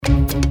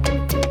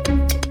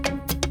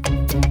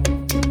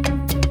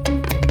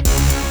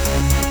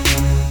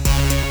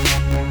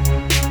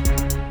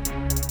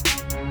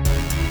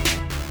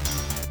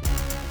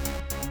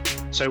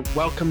So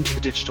welcome to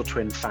the Digital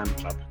Twin Fan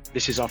Club.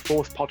 This is our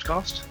fourth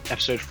podcast,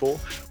 episode 4,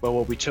 where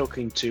we'll be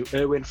talking to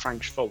Erwin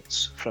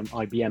Frank-Schultz from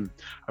IBM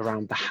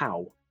around the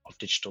how of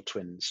digital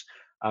twins.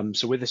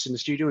 So with us in the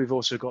studio, we've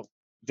also got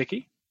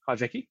Vicky. Hi,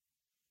 Vicky.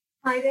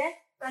 Hi there.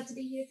 Glad to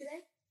be here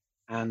today.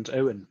 And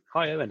Owen.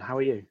 Hi, Owen. How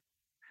are you?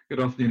 Good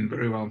afternoon.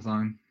 Very well,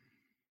 Simon.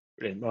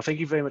 Brilliant. Well, thank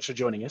you very much for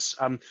joining us.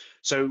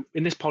 So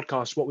in this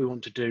podcast, what we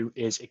want to do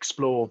is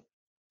explore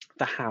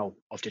the how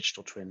of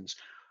digital twins,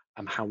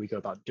 how we go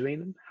about doing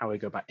them, how we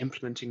go about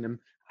implementing them,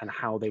 and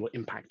how they will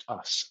impact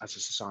us as a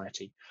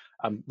society.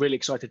 I'm really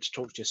excited to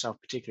talk to yourself,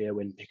 particularly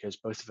Owen, because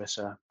both of us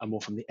are more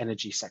from the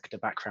energy sector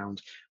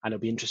background, and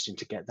it'll be interesting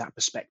to get that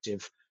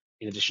perspective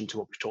in addition to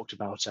what we've talked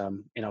about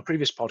in our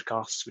previous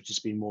podcasts, which has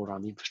been more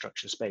around the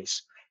infrastructure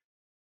space.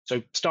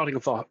 So starting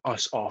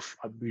us off,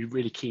 I'd be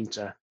really keen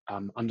to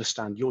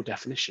understand your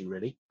definition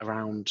really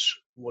around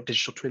what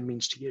digital twin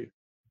means to you.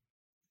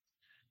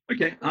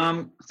 Okay,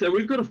 so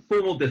we've got a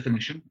formal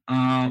definition,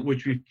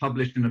 which we've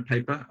published in a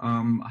paper.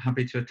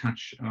 Happy to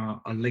attach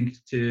a link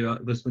to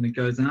this when it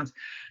goes out.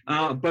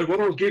 But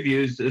what I'll give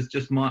you is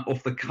just my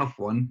off-the-cuff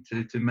one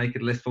to make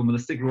it less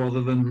formalistic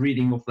rather than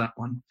reading off that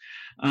one.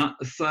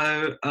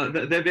 So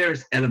there are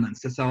various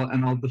elements,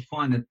 and I'll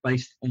define it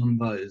based on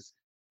those.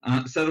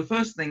 So the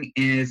first thing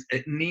is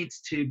it needs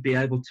to be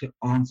able to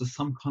answer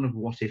some kind of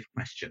what-if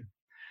question.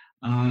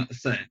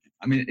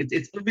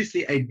 It's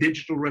obviously a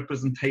digital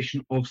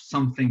representation of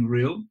something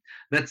real.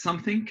 That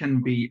something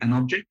can be an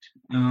object,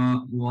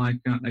 like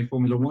a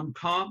Formula One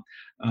car,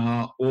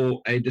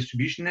 or a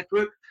distribution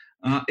network.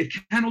 It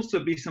can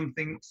also be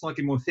something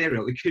slightly more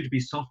ethereal. It could be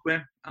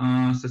software.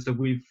 So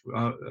we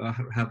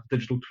have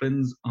digital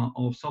twins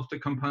of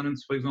software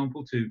components, for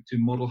example, to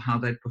model how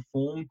they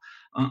perform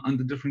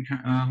under different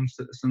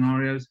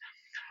scenarios.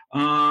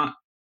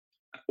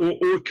 Or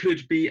it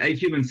could be a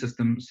human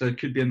system, so it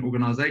could be an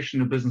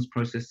organization, a business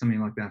process,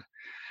 something like that.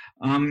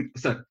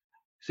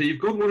 So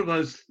you've got one of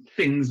those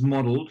things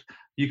modeled.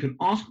 You can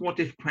ask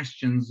what-if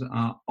questions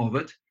of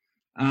it.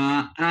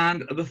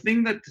 And the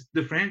thing that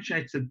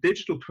differentiates a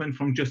digital twin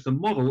from just a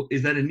model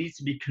is that it needs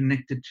to be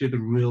connected to the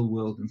real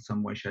world in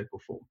some way, shape, or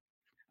form.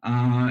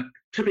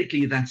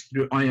 Typically, that's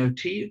through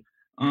IoT,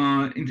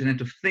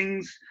 Internet of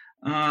Things,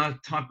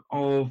 type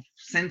of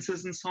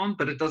sensors and so on,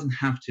 but it doesn't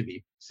have to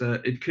be.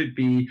 So it could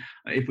be,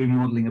 if we're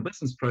modeling a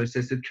business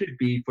process, it could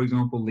be, for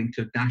example, linked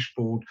to a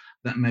dashboard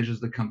that measures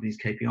the company's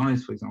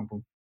KPIs, for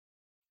example.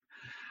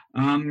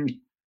 And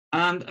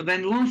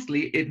then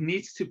lastly, it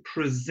needs to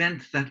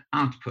present that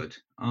output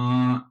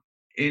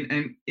in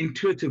an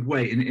intuitive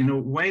way, in a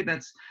way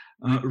that's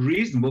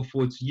reasonable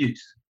for its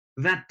use.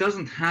 That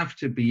doesn't have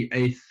to be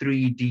a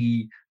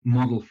 3D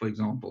model, for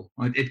example.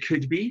 Right? It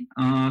could be.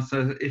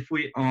 So if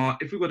we've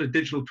got a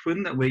digital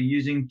twin that we're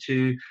using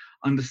to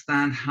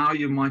understand how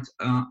you might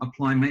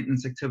apply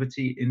maintenance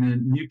activity in a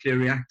nuclear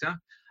reactor,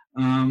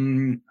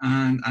 and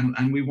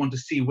we want to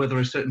see whether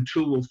a certain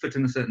tool will fit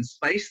in a certain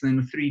space, then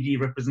a 3D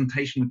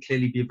representation would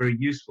clearly be very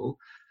useful.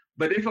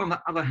 But if, on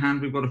the other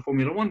hand, we've got a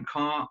Formula One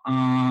car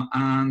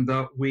and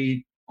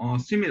we are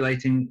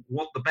simulating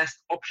what the best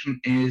option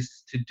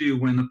is to do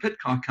when the pit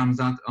car comes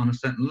out on a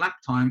certain lap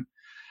time,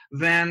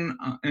 then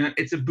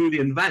it's a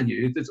Boolean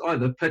value. It's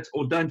either pit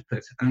or don't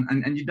pit,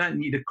 and you don't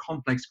need a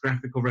complex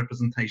graphical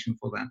representation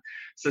for that.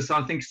 So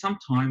I think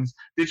sometimes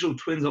digital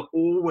twins are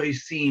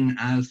always seen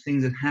as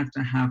things that have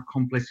to have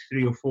complex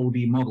 3 or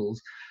 4D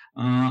models,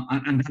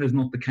 and that is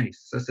not the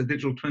case. So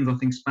digital twins, I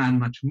think, span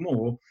much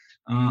more,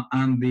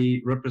 and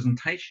the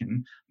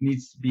representation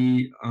needs to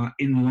be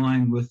in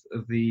line with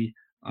the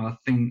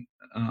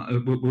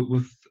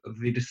with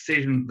the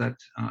decision that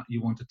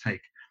you want to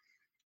take.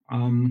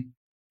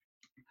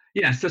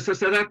 So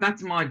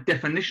that's my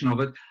definition of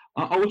it.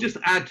 I will just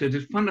add to it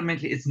that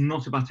fundamentally it's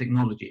not about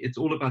technology. It's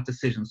all about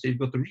decisions. So you've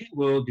got the real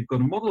world, you've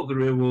got a model of the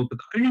real world, but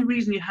the only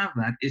reason you have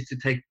that is to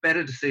take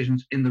better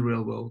decisions in the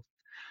real world.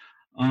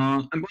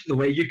 And by the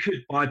way, you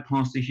could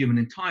bypass the human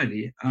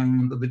entirely,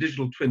 and the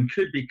digital twin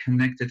could be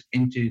connected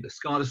into the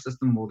SCADA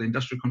system or the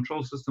industrial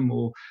control system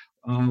or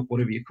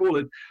whatever you call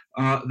it,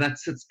 that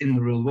sits in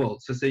the real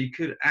world. So you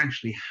could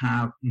actually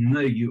have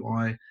no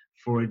UI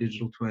for a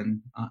digital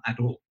twin at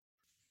all.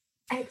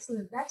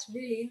 Excellent. That's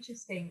really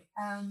interesting.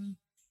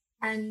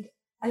 And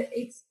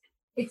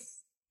it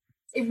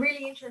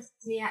really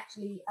interests me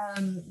actually,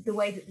 the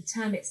way that the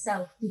term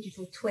itself,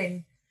 digital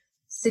twin,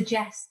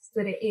 suggests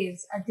that it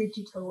is a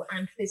digital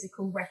and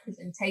physical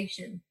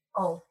representation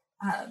of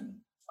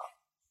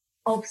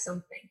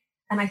something.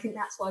 And I think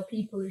that's why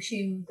people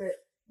assume that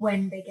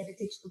when they get a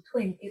digital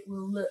twin, it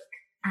will look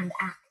and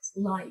act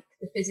like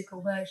the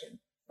physical version,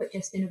 but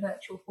just in a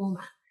virtual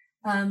format.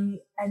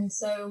 And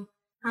so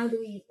how do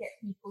we get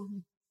people who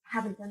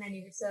haven't done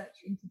any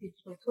research into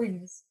digital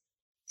twins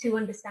to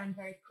understand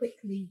very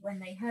quickly when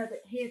they hear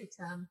the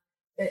term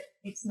that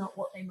it's not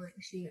what they might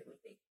assume it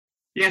would be?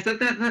 Yes,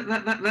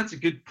 that's a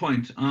good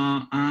point.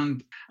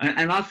 And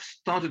I've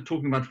started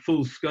talking about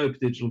full scope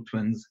digital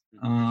twins,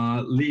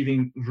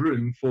 leaving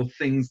room for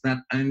things that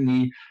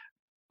only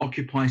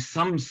occupy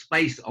some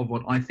space of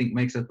what I think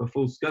makes up a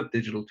full scope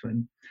digital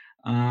twin,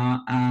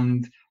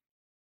 and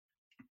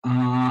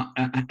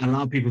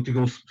allow people to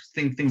go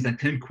think things that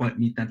don't quite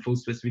meet that full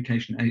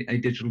specification, a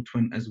digital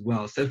twin as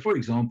well. So for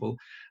example,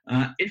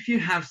 if you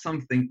have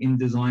something in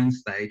design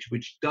stage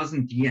which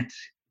doesn't yet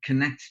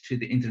connect to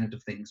the Internet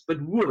of Things,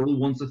 but will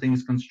once the thing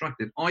is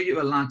constructed, are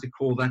you allowed to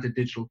call that a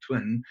digital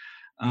twin,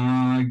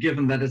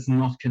 given that it's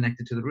not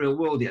connected to the real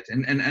world yet?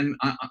 And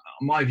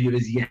my view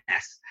is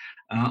yes.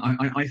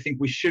 I think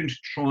we shouldn't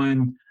try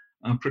and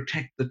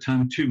protect the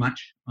term too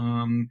much.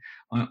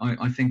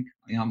 I think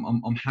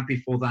I'm happy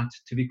for that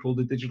to be called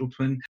a digital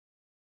twin.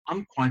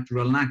 I'm quite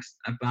relaxed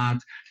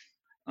about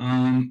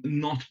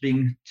not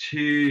being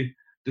too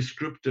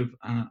descriptive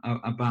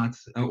about,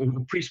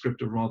 or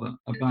prescriptive rather,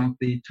 about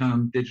the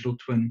term digital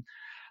twin.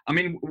 I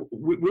mean,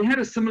 we had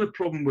a similar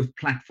problem with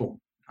platform.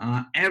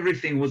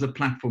 Everything was a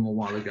platform a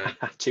while ago.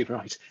 Too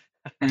right.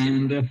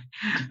 And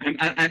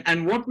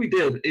what we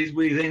did is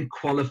we then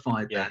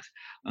qualified that,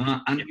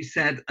 and we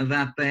said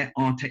that there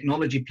are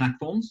technology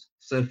platforms.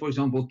 So, for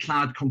example,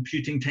 cloud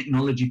computing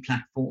technology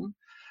platform.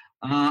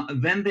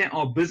 Then there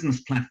are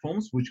business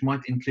platforms, which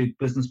might include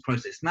business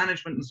process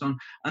management and so on.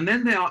 And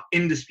then there are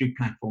industry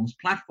platforms,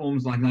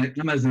 like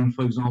Amazon,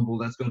 for example,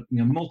 that's got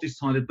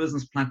multi-sided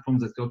business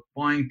platforms, that's got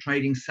buying,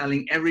 trading,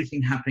 selling,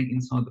 everything happening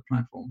inside the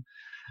platform.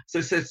 So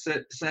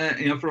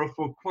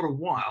for quite a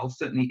while,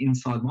 certainly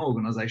inside my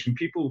organization,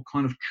 people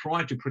kind of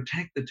try to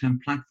protect the term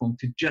platform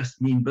to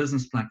just mean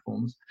business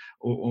platforms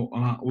or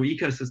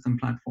ecosystem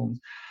platforms,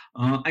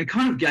 and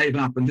kind of gave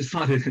up and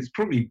decided it's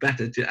probably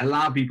better to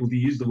allow people to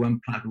use the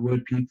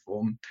word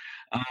platform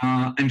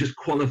and just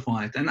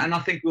qualify it. And I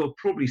think we'll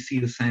probably see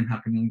the same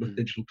happening with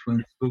digital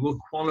twins, but we'll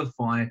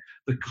qualify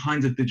the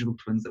kinds of digital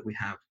twins that we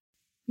have.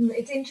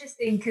 It's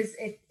interesting because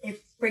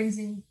it brings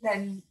in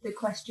then the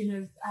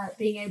question of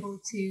being able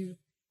to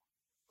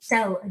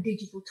sell a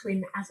digital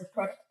twin as a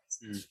product,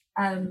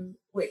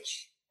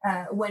 which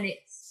when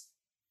it's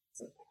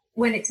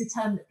a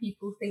term that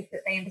people think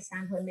that they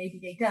understand when maybe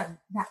they don't,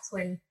 that's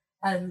when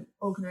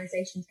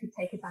organizations could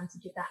take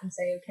advantage of that and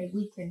say, okay,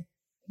 we can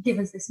give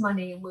us this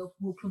money and we'll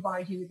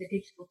provide you with a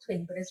digital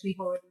twin. But as we've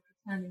already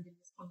determined in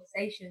this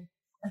conversation,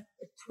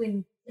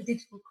 a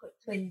digital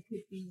twin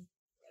could be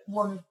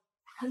one of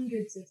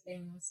hundreds of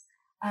things.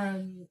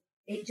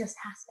 It just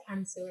has to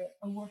answer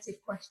a what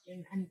if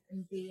question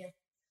and be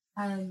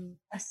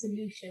a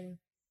solution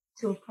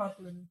to a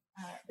problem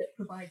that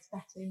provides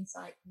better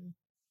insight.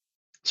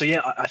 So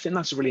yeah, I think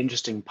that's a really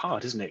interesting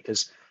part, isn't it?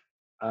 Because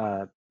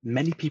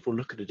many people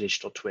look at a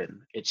digital twin,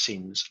 it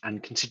seems,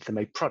 and consider them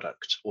a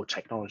product or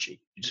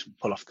technology you just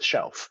pull off the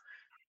shelf.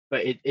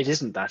 But it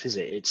isn't that, is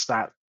it? It's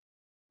that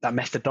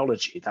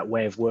methodology, that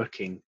way of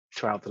working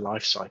throughout the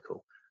life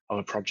cycle of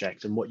a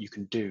project and what you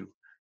can do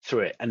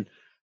through it. And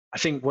I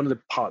think one of the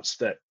parts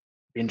that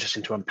would be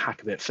interesting to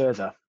unpack a bit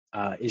further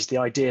is the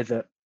idea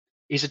that,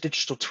 is a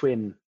digital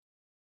twin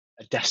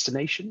a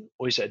destination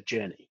or is it a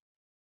journey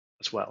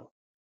as well?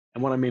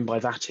 And what I mean by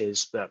that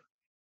is that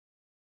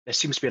there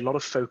seems to be a lot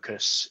of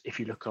focus, if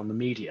you look on the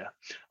media,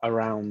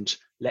 around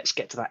let's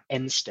get to that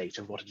end state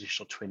of what a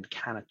digital twin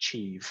can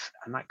achieve.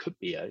 And that could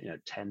be a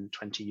 10,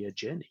 20-year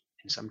journey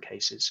in some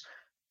cases,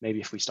 maybe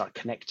if we start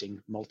connecting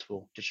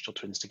multiple digital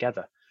twins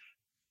together.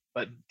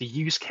 But the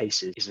use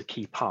cases is a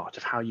key part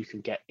of how you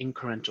can get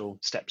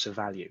incremental steps of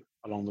value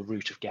along the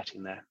route of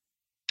getting there.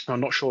 I'm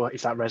not sure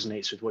if that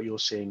resonates with what you're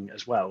seeing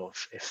as well, or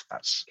if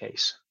that's the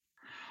case.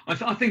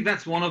 I think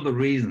that's one of the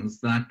reasons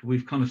that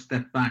we've kind of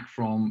stepped back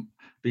from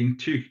being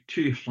too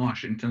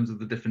harsh in terms of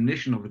the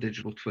definition of a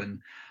digital twin,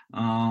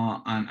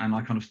 and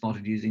I kind of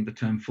started using the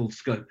term full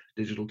scope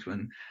digital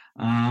twin,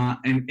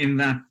 and in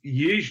that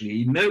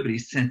usually nobody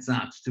sets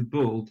out to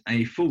build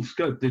a full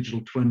scope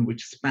digital twin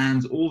which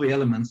spans all the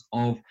elements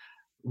of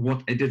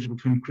what a digital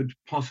twin could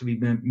possibly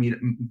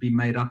be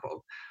made up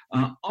of.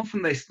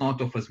 Often they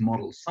start off as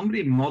models.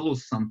 Somebody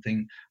models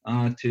something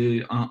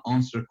to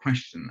answer a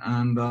question,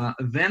 and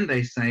then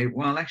they say,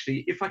 well,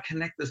 actually, if I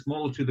connect this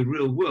model to the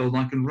real world,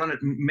 I can run it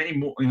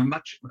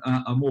much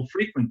more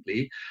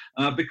frequently,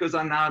 because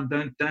I now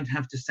don't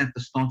have to set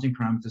the starting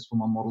parameters for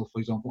my model,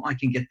 for example. I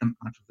can get them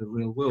out of the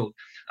real world.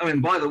 Oh,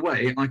 and by the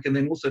way, I can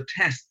then also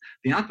test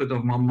the output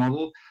of my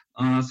model.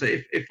 So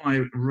if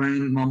I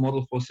ran my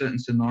model for a certain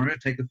scenario,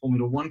 take the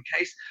Formula 1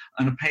 case,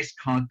 and a pace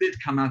car did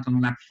come out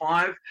on lap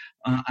 5,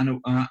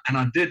 and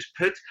I did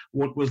pit,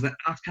 what was the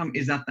outcome?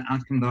 Is that the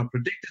outcome that I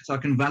predicted? So I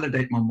can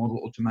validate my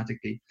model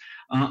automatically.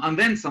 And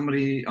then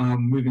somebody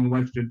moving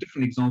away to a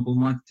different example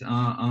might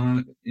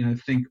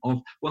think of,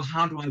 well,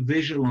 how do I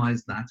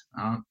visualize that?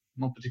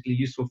 Not particularly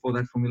useful for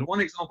that Formula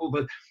 1 example,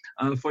 but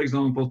for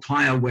example,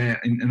 tire wear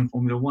in a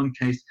Formula 1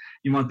 case,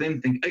 you might then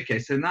think, okay,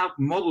 so now I've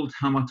modeled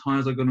how my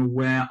tires are going to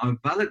wear, I've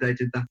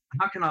validated that,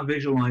 how can I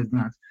visualize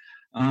that?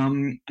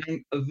 And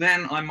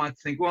then I might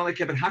think, well,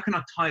 okay, but how can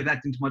I tie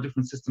that into my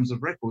different systems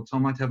of record? So I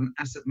might have an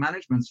asset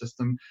management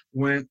system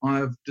where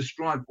I've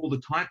described all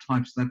the tire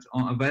types that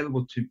are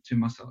available to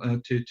myself,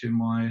 to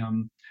my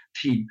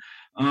team.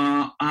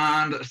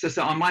 And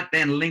so I might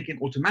then link it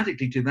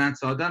automatically to that,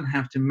 so I don't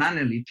have to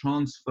manually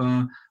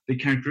transfer the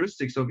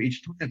characteristics of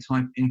each tire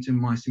type into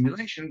my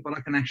simulation, but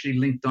I can actually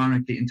link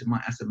directly into my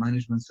asset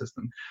management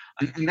system.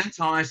 And that's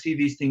how I see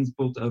these things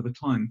built over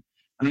time.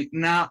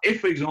 Now,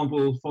 if, for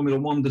example, Formula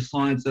One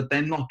decides that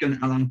they're not going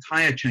to allow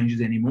tire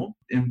changes anymore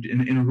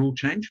in a rule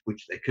change,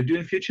 which they could do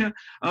in future,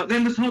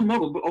 then this whole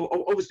model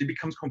obviously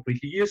becomes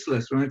completely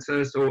useless, right?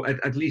 So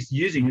at least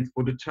using it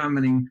for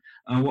determining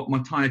what my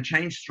tire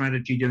change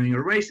strategy during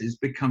a race is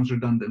becomes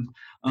redundant.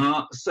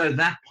 So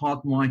that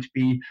part might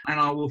be, and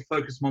I will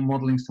focus my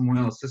modeling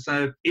somewhere else.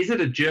 So is it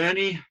a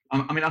journey?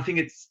 I mean, I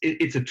think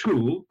it's a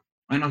tool,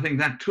 and I think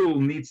that tool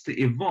needs to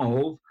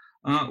evolve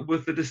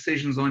with the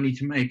decisions I need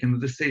to make and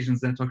the decisions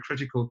that are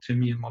critical to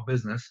me and my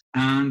business.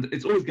 And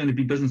it's always going to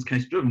be business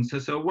case driven. So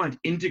I won't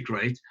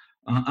integrate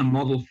a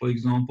model, for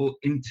example,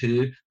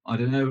 into, I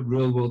don't know,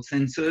 real world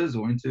sensors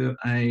or into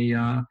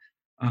a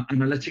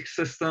analytics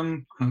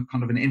system,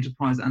 kind of an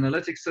enterprise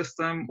analytics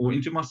system, or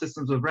into my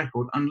systems of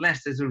record,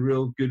 unless there's a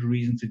real good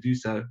reason to do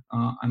so.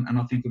 And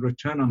I think the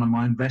return on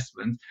my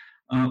investment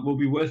will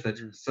be worth it.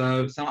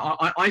 So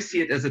I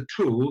see it as a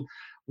tool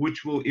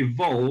which will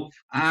evolve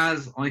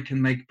as I can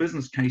make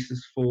business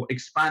cases for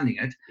expanding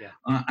it,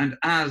 and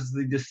as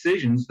the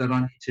decisions that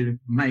I need to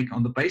make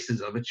on the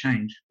basis of it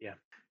change.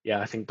 Yeah,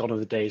 I think gone are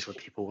the days where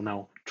people will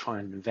now try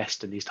and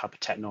invest in these type of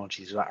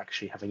technologies without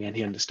actually having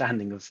any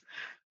understanding of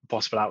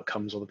possible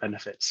outcomes or the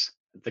benefits.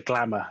 The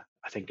glamour,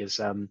 I think,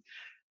 has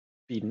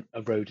been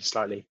eroded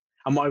slightly.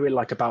 And what I really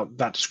like about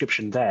that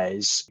description there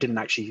is didn't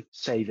actually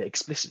say that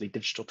explicitly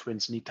digital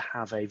twins need to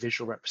have a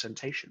visual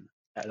representation,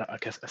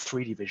 like a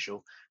 3D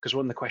visual, because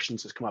one of the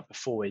questions that's come up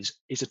before is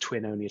a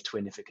twin only a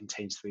twin if it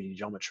contains 3D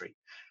geometry,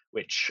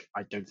 which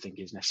I don't think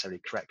is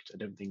necessarily correct. I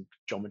don't think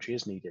geometry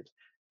is needed.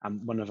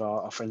 One of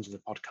our friends of the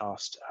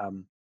podcast,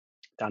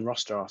 Dan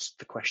Roster, asked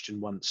the question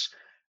once,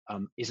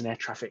 is an air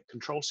traffic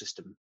control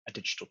system a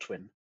digital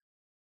twin?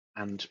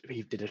 And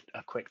he did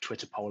a quick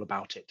Twitter poll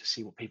about it to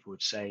see what people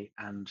would say,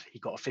 and he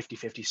got a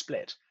 50-50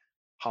 split.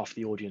 Half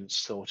the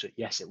audience thought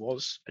yes, it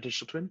was a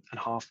digital twin, and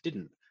half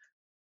didn't.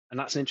 And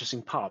that's an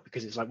interesting part,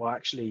 because it's like, well,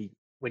 actually,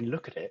 when you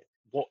look at it,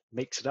 what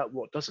makes it up,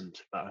 what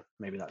doesn't? But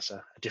maybe that's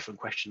a different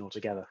question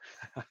altogether.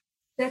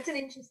 That's an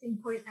interesting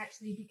point,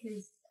 actually,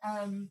 because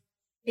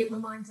it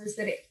reminds us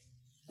that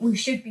we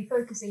should be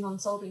focusing on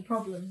solving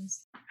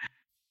problems.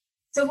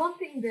 So one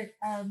thing that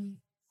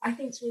I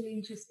think is really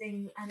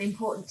interesting and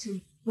important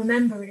to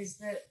remember is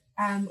that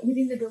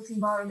within the built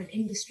environment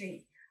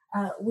industry,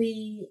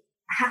 we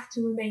have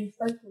to remain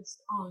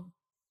focused on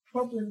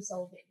problem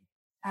solving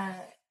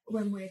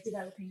when we're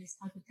developing this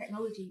type of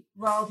technology,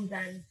 rather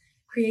than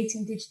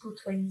creating digital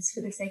twins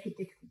for the sake of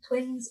digital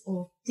twins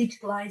or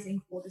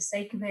digitalizing for the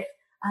sake of it.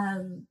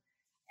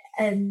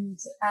 And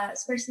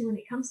especially when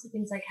it comes to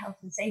things like health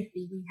and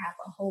safety, we have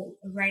a whole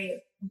array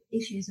of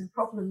issues and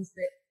problems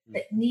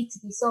that need to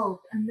be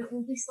solved, and that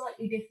will be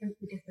slightly different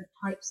for different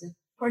types of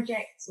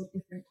projects or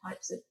different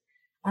types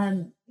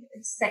of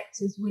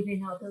sectors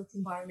within our built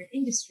environment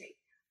industry.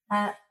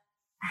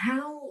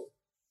 How,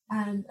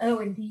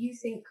 Erwin, do you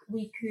think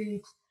we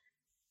could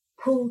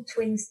pull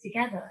twins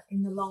together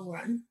in the long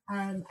run?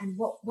 And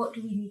what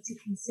do we need to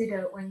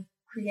consider when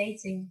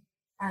creating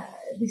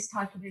this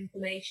type of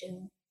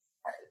information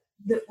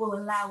that will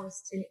allow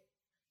us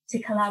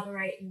to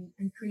collaborate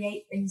and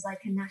create things like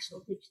a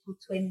national digital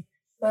twin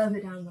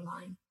further down the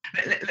line?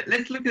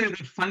 Let's look at it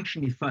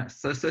functionally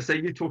first. So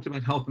you talked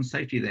about health and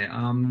safety there.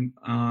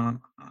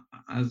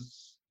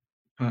 As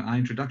per our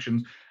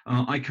introductions,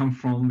 I come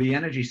from the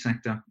energy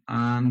sector,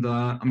 and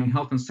I mean,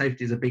 health and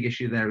safety is a big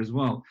issue there as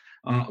well.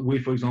 We,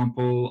 for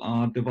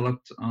example,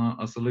 developed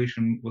a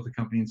solution with a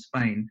company in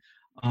Spain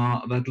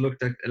that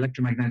looked at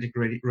electromagnetic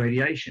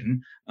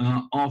radiation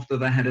after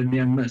they had a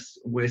near miss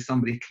where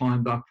somebody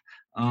climbed up.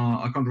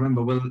 I can't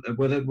remember whether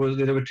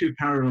there were two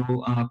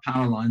parallel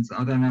power lines.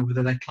 I don't know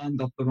whether they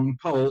climbed up the wrong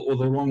pole or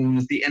the wrong one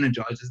was the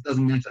energized. It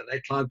doesn't matter.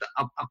 They climbed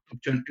up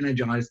to an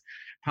energized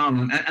power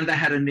line, and they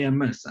had a near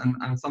miss.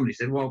 And somebody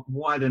said, well,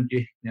 why don't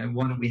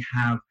we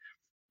have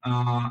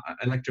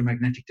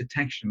electromagnetic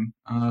detection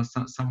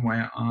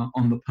somewhere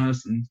on the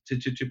person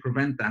to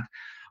prevent that?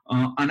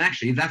 And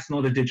actually, that's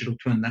not a digital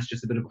twin. That's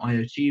just a bit of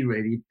IoT,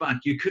 really. But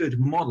you could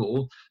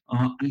model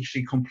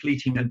actually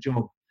completing a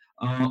job,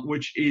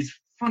 which is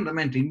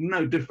fundamentally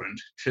no different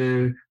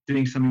to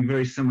doing something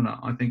very similar,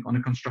 I think, on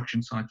a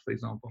construction site, for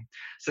example.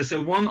 So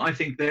one, I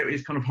think there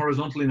is kind of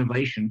horizontal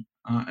innovation,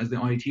 as the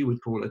IoT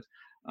would call it,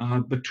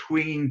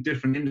 between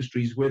different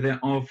industries where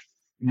there are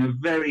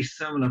very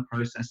similar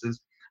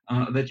processes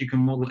that you can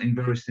model in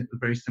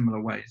very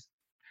similar ways.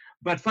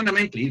 But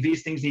fundamentally,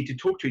 these things need to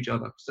talk to each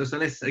other. So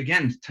let's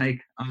again take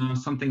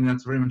something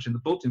that's very much in the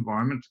built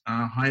environment,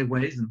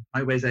 highways and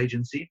highways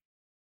agency.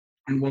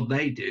 and what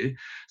they do.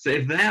 So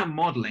if they are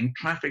modeling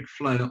traffic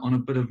flow on a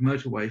bit of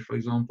motorway, for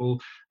example,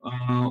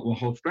 or a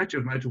whole stretch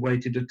of motorway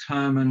to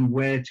determine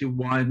where to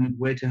widen,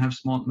 where to have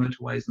smart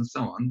motorways and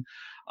so on,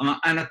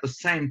 and at the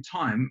same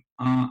time,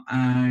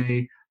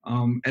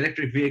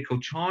 electric vehicle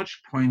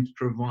charge point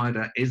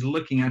provider is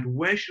looking at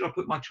where should I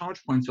put my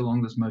charge points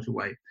along this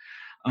motorway.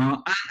 And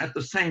at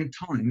the same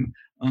time,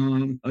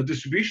 a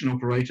distribution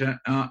operator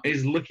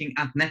is looking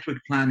at network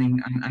planning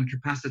and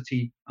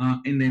capacity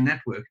in their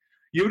network.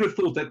 You would have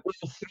thought that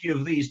all three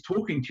of these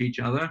talking to each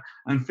other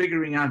and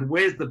figuring out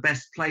where's the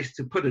best place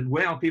to put it,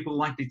 where are people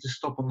likely to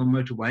stop on the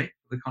motorway,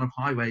 the kind of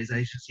highways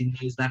agency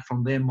knows that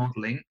from their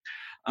modeling.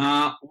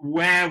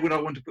 Where would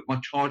I want to put my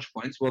charge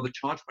points? Well, the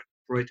charge point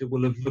operator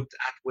will have looked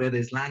at where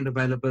there's land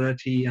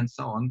availability and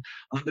so on.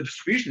 The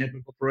distribution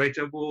network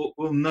operator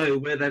will know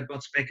where they've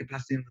got spare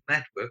capacity in the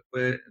network,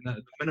 where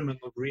the minimum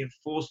of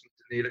reinforcement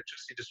in the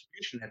electricity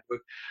distribution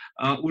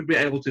network would be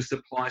able to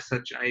supply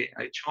such a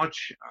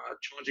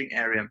charging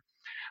area.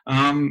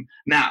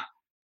 Now,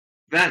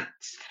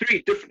 that's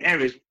three different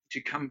areas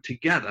to come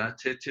together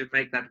to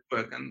make that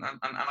work. And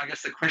I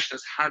guess the question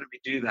is, how do we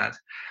do that?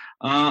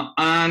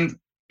 And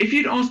if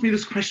you'd asked me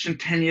this question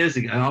 10 years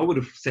ago, I would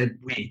have said,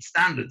 we need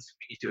standards.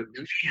 We need to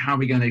agree how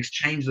we're going to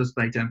exchange this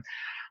data.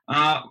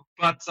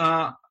 But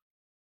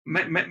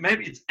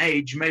maybe it's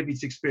age, maybe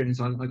it's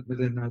experience, I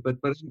don't know. But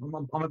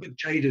I'm a bit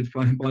jaded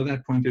by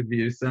that point of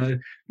view. So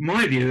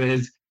my view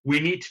is we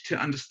need to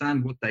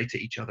understand what data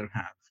each other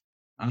have.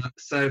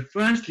 So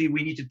firstly,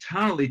 we need to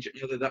tell each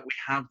other that we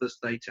have this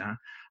data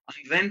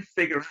and then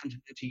figure out how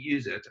to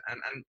use it.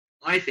 And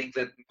I think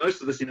that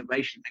most of this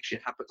innovation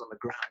actually happens on the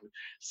ground.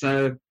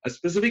 So a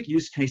specific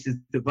use case is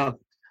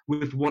developed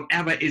with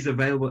whatever is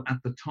available at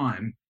the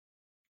time.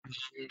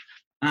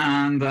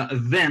 And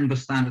then the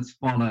standards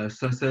follow.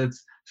 So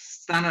it's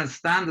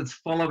standards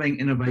following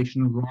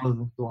innovation rather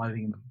than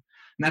driving them.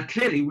 Now,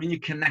 clearly, when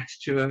you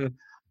connect to a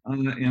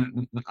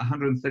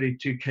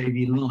 132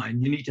 kV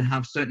line, you need to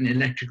have certain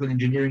electrical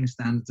engineering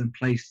standards in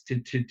place to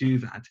do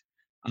that.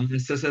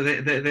 So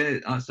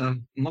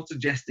I'm not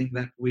suggesting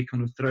that we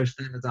kind of throw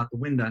standards out the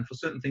window, and for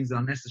certain things that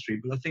are necessary,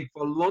 but I think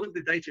for a lot of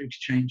the data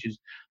exchanges,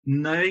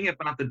 knowing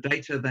about the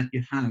data that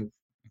you have,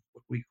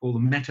 what we call the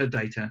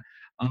metadata,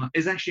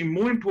 is actually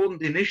more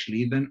important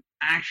initially than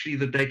actually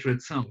the data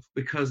itself,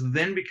 because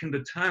then we can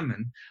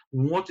determine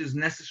what is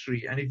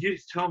necessary. And if you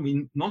tell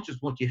me not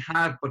just what you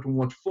have, but in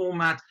what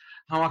format,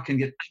 how I can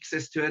get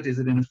access to it, is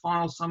it in a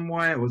file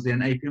somewhere, or is there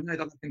an API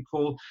that I can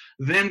call,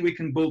 then we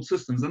can build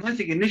systems. And I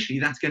think initially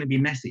that's going to be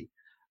messy.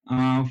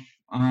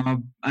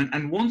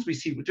 And once we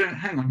see,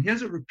 hang on,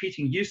 here's a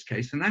repeating use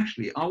case, and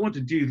actually I want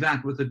to do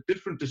that with a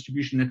different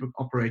distribution network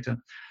operator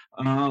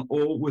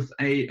or with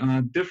a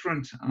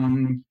different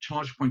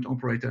charge point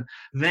operator,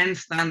 then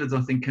standards,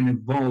 I think, can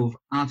evolve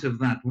out of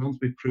that once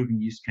we've proven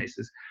use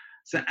cases.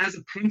 So as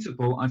a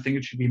principle, I think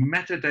it should be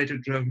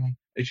metadata driven,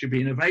 it should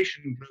be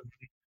innovation driven,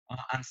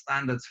 and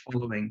standards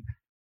following.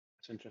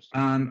 That's interesting.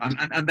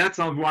 And that's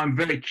why I'm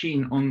very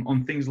keen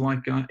on things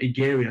like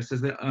Egeria. So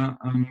the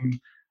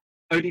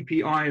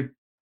ODPI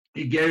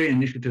Egeria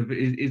initiative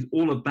is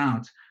all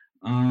about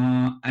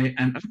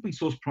an open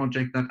source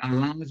project that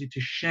allows you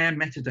to share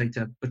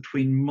metadata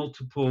between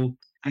multiple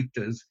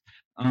actors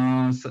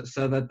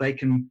so that they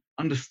can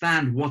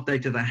understand what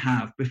data they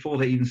have before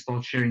they even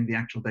start sharing the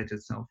actual data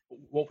itself.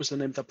 What was the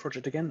name of that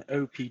project again?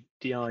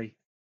 OPDI?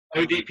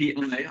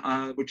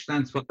 ODPI, which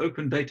stands for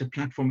Open Data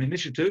Platform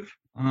Initiative,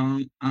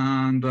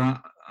 and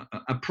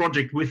a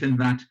project within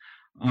that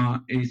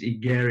is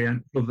Egeria,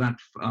 and all of that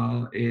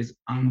is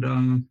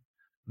under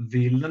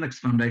the Linux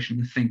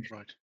Foundation, I think.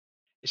 Right.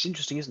 It's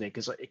interesting, isn't it?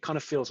 Because it kind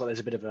of feels like there's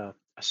a bit of a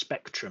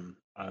spectrum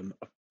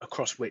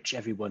across which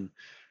everyone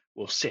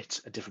will sit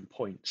at different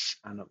points,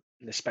 and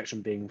the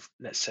spectrum being,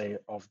 let's say,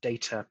 of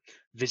data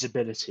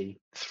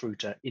visibility through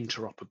to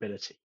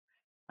interoperability.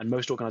 And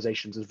most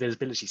organizations have a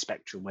visibility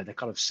spectrum where they're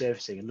kind of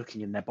surfacing and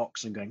looking in their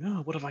box and going,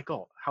 oh, what have I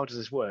got? How does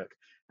this work?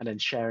 And then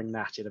sharing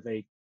that in a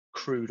very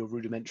crude or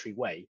rudimentary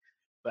way,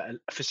 but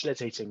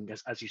facilitating,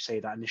 as you say,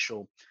 that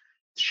initial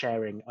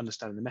sharing,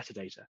 understanding the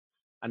metadata.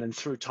 And then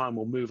through time,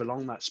 we'll move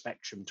along that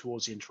spectrum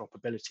towards the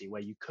interoperability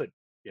where you could,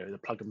 the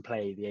plug and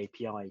play, the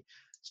API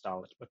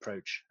style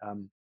approach,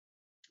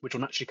 which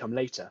will naturally come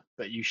later,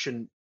 but you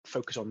shouldn't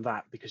focus on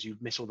that because you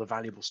miss all the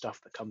valuable stuff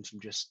that comes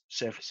from just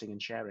surfacing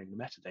and sharing the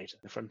metadata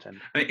at the front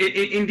end.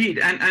 Indeed,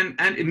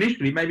 and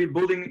initially maybe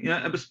building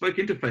a bespoke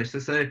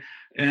interface. So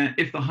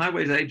if the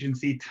highways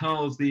agency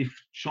tells the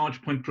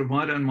charge point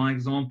provider, in my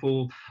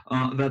example,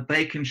 that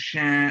they can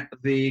share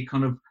the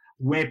kind of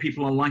where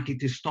people are likely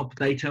to stop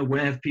data,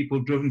 where have people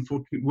driven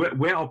for,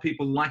 where are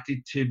people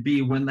likely to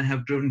be when they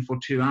have driven for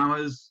 2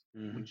 hours,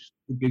 Mhm. which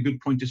would be a good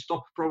point to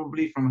stop,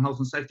 probably from a health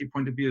and safety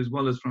point of view, as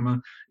well as from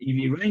a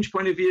EV range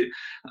point of view.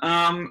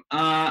 And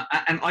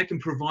I can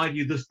provide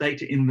you this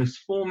data in this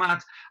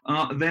format.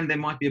 Then there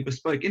might be a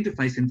bespoke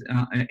interface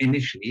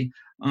initially.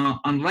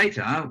 And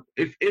later,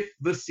 if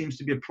this seems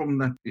to be a problem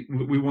that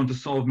we want to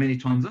solve many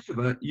times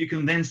over, you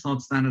can then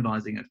start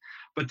standardizing it.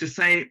 But to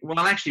say, well,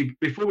 actually,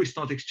 before we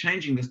start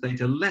exchanging this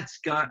data, let's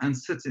go and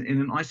sit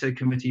in an ISO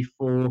committee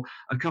for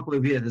a couple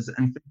of years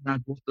and figure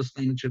out what the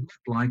standard should look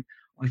like,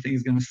 I think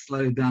is going to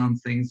slow down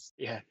things.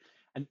 Yeah.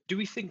 And do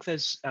we think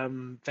there's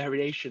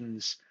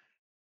variations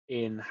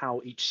in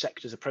how each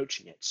sector is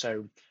approaching it?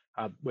 So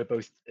we're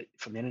both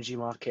from the energy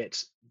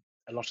market.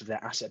 A lot of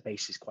their asset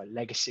base is quite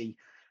legacy.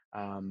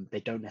 They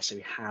don't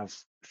necessarily have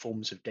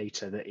forms of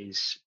data that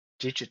is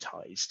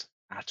digitized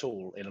at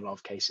all in a lot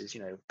of cases,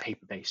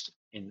 paper-based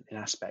in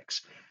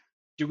aspects.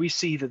 Do we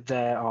see that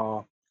there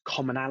are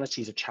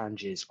commonalities of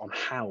challenges on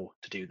how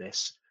to do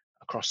this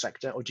across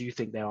sector, or do you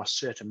think there are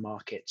certain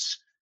markets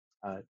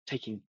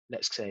taking,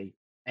 let's say,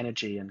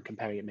 energy and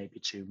comparing it maybe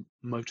to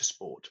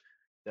motorsport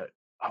that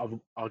are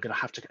going to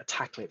have to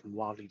tackle it from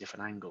wildly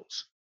different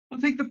angles? I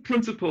think the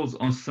principles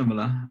are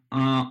similar.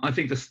 I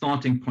think the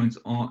starting points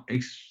are,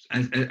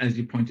 as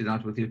you pointed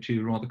out with your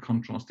two rather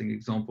contrasting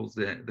examples,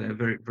 they're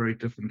very, very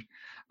different.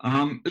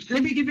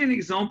 Let me give you an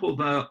example,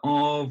 though,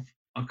 of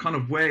a kind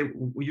of where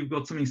you've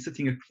got something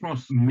sitting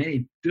across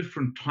many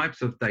different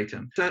types of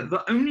data. So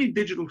the only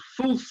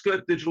full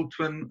scope digital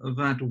twin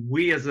that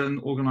we as an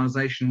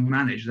organization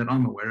manage that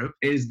I'm aware of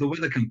is the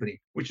Weather Company,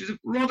 which is a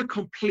rather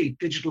complete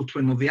digital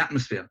twin of the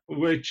atmosphere,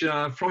 which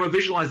from a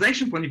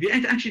visualization point of view,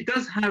 it actually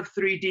does have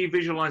 3D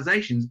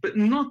visualizations, but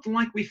not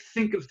like we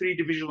think of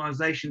 3D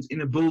visualizations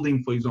in a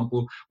building, for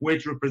example, where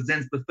it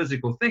represents the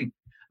physical thing.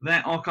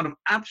 There are kind of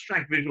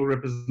abstract visual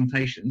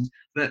representations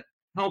that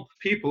help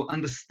people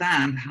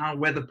understand how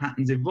weather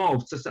patterns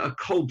evolve. So a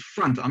cold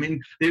front, I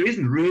mean, there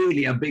isn't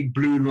really a big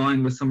blue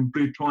line with some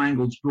blue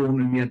triangles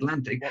drawn in the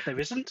Atlantic. What, there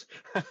isn't?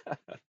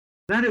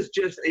 That is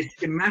just a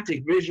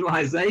schematic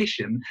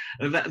visualization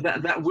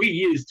that we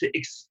use to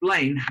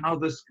explain how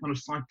this kind of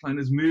cyclone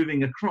is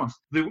moving across.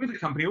 The Weather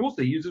Company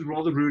also uses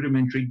rather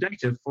rudimentary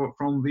data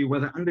from the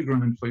Weather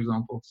Underground, for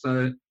example.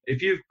 So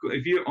if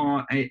you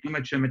are an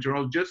amateur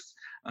meteorologist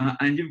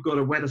and you've got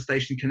a weather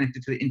station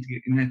connected to the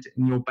internet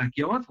in your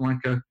backyard,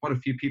 like quite a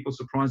few people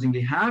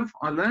surprisingly have,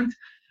 I learned,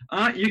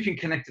 you can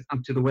connect it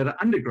up to the Weather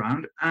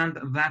Underground, and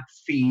that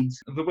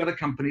feeds the Weather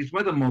Company's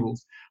weather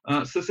models.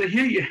 So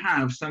here you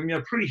have some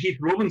pretty Heath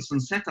Robinson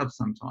setups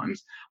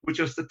sometimes, which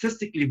are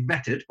statistically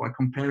vetted by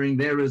comparing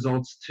their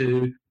results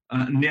to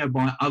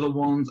nearby other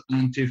ones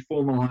and to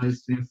formalize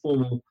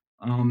formal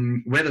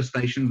weather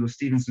stations with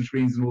Stevenson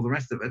screens and all the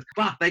rest of it.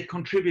 But they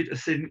contribute a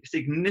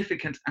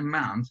significant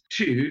amount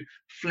to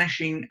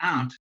fleshing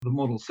out the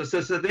model. So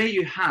there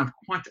you have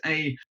quite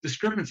a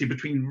discrepancy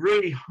between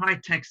really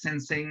high-tech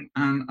sensing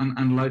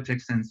and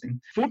low-tech sensing.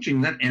 Fortunately,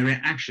 in that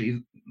area,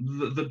 actually,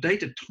 the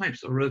data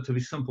types are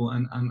relatively simple,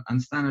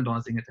 and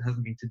standardizing it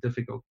hasn't been too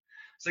difficult.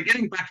 So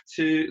getting back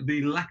to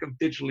the lack of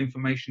digital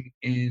information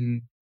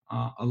in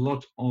a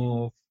lot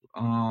of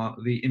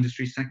the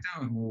industry sector,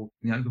 or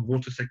the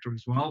water sector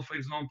as well, for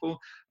example,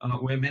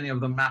 where many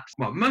of the maps,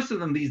 well, most of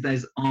them these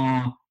days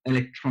are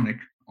electronic,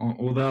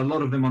 although a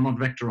lot of them are not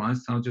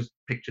vectorized, so just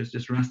pictures,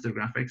 just raster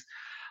graphics,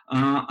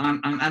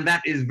 and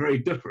that is very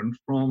different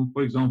from,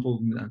 for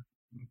example,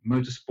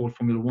 motorsport,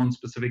 Formula One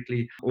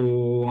specifically,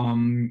 or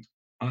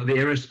the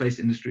aerospace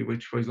industry,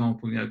 which, for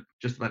example,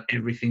 just about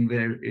everything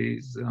there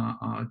is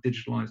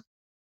digitalized.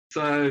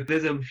 So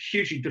there's a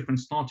hugely different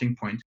starting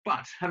point.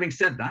 But having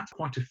said that,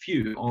 quite a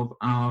few of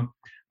our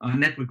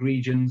network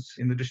regions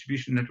in the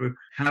distribution network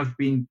have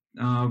been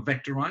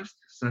vectorized.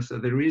 So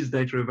there is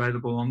data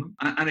available on them.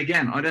 And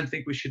again, I don't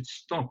think we should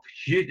stop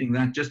using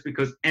that just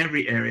because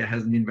every area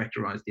hasn't been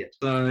vectorized yet.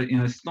 So,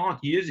 start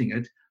using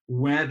it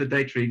where the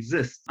data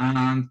exists.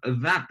 And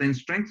that then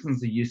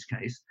strengthens the use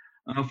case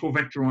for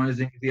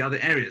vectorizing the other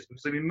areas.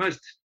 Because I mean,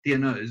 most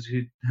DNOs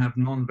who have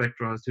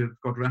non-vectorized, who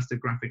have got raster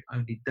graphic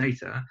only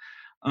data,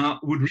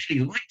 would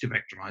really like to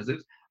vectorize it.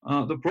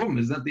 The problem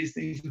is that these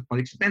things are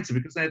quite expensive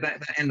because they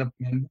end up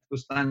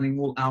notwithstanding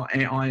all our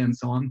AI and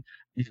so on.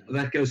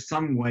 That goes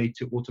some way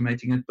to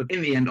automating it, but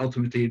in the end,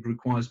 ultimately, it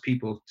requires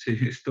people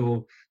to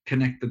still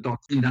connect the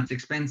dots, and that's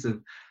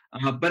expensive.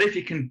 But if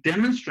you can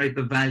demonstrate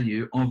the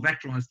value of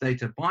vectorized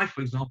data by,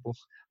 for example,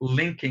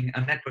 linking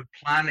a network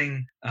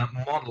planning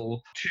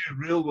model to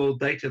real-world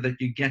data that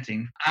you're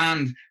getting,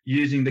 and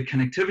using the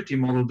connectivity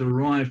model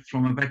derived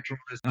from a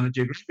vectorized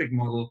geographic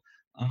model,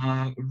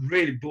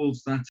 really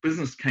builds that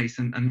business case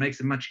and makes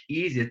it much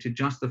easier to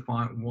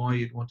justify why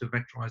you'd want to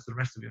vectorize the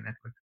rest of your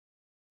network.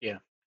 Yeah,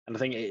 and I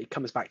think it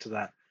comes back to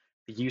that,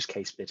 the use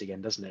case bit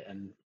again, doesn't it?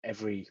 And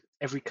every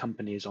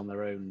company is on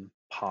their own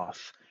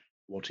path,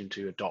 wanting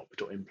to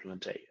adopt or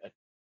implement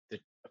the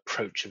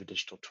approach of a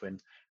digital twin,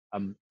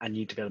 and you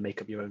need to be able to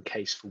make up your own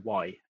case for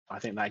why. I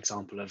think that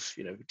example of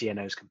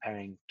DNOs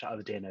comparing to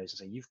other DNOs and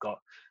saying you've got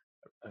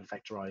a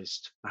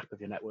vectorized map of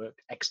your network,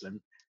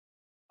 excellent.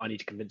 I need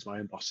to convince my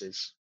own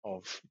bosses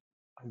of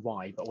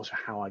why, but also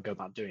how I go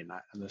about doing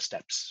that and the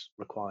steps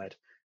required.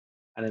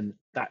 And then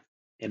that,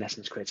 in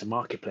essence, creates a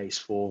marketplace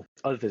for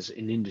others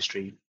in the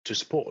industry to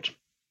support.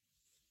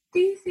 Do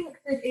you think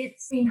that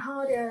it's been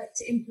harder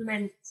to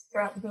implement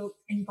throughout the built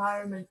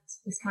environment,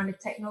 this kind of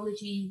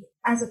technology,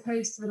 as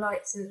opposed to the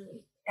likes of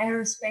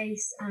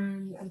aerospace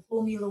and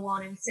Formula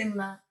One and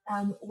similar,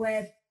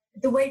 where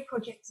the way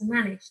projects are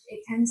managed,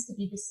 it tends to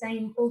be the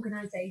same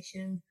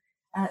organization,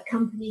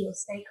 company or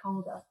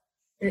stakeholder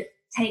that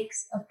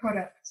takes a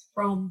product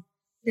from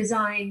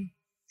design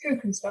through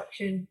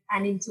construction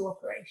and into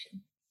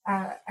operation.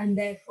 And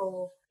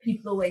therefore,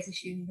 people always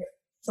assume that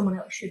someone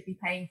else should be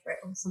paying for it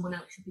or someone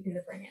else should be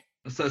delivering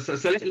it. So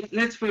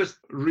let's first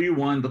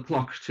rewind the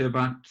clock to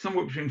about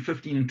somewhere between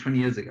 15 and 20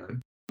 years ago,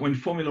 when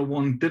Formula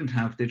One didn't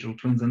have digital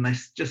twins and they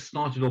just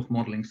started off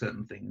modeling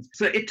certain things.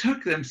 So it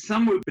took them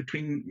somewhere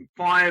between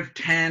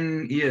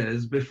 5-10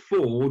 years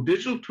before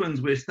digital twins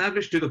were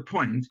established to the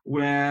point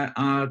where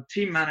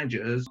team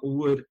managers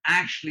would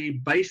actually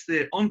base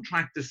their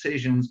on-track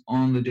decisions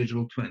on the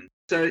digital twin.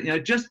 So,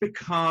 just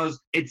because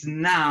it's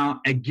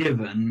now a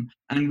given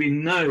and we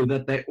know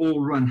that they all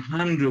run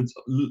hundreds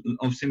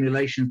of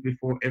simulations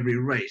before every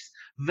race,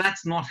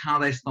 that's not how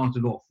they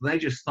started off. They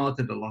just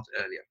started a lot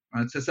earlier.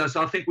 Right?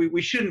 So I think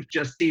we shouldn't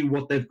just see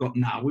what they've got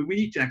now. We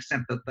need to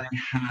accept that they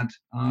had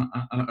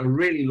a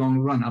really long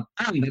run up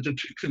and that it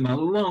took them a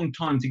long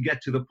time to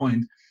get to the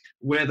point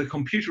where the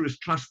computer is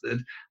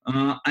trusted,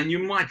 and you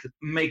might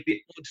make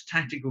the odd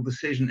tactical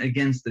decision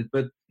against it,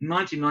 but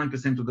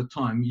 99% of the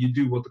time you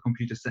do what the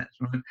computer says,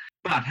 right?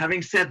 But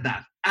having said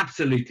that,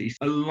 absolutely,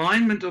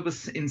 alignment of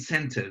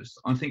incentives,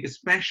 I think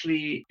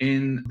especially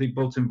in the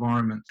built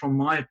environment, from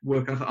my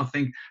work, I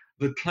think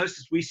the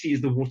closest we see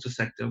is the water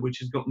sector, which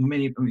has got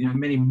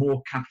many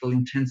more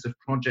capital-intensive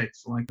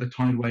projects like the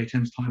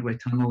Thames Tideway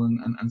Tunnel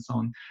and so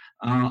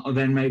on,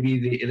 than maybe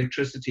the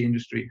electricity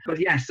industry. But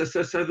yes, so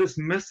this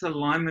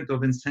misalignment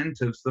of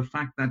incentives, the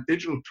fact that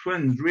digital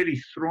twins really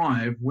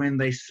thrive when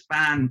they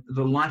span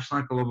the life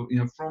cycle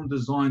of, from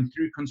design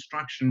through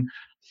construction,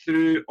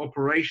 through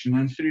operation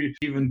and through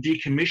even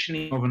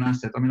decommissioning of an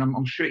asset. I mean,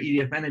 I'm sure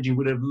EDF Energy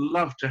would have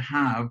loved to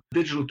have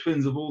digital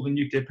twins of all the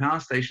nuclear power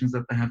stations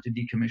that they have to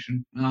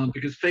decommission,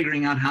 because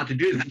figuring out how to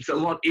do that is a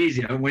lot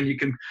easier when you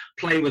can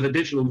play with a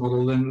digital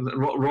model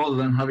rather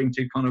than having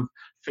to kind of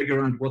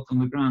figure out what's on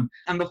the ground.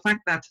 And the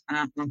fact that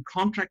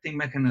contracting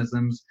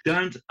mechanisms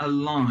don't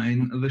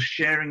align the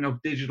sharing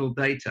of digital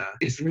data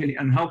is really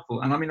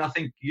unhelpful. And I mean, I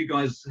think you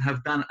guys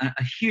have done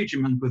a huge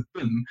amount with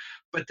BIM,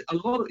 but a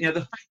lot of,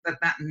 the fact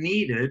that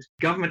needed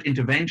government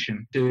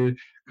intervention to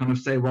kind of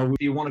say, well,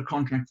 if you want to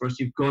contract for us,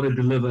 you've got to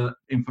deliver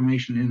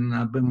information in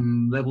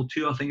BIM level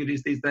 2, I think it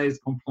is these days,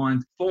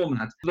 compliant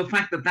format. The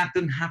fact that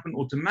didn't happen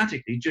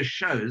automatically just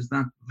shows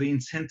that the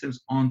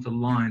incentives aren't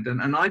aligned.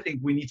 And I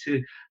think we need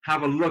to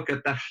have a look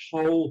at that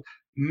whole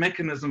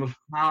mechanism of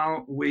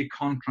how we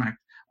contract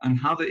and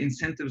how the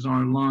incentives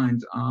are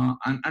aligned.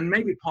 And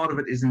maybe part of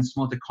it is in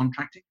smarter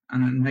contracting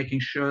and making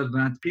sure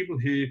that people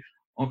who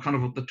are kind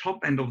of at the top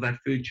end of that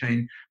food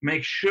chain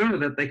make sure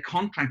that they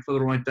contract for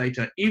the right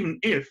data, even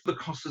if the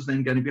cost is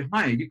then going to be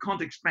higher. You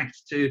can't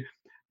expect to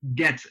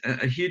get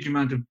a huge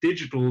amount of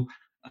digital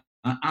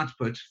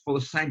output for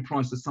the same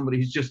price as somebody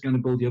who's just going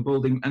to build your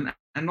building and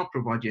not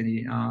provide you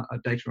any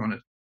data on it.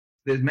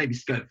 There's maybe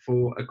scope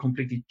for a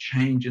completely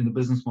change in the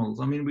business models.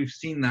 I mean, we've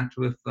seen that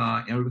with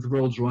with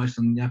Rolls-Royce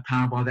and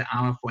power by the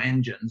hour for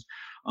engines.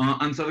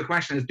 And so the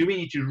question is, do we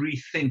need to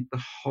rethink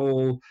the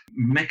whole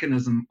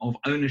mechanism of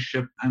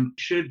ownership, and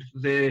should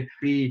there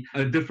be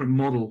a different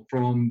model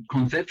from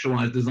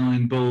conceptualize,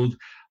 design, build,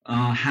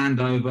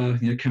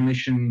 handover,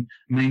 commission,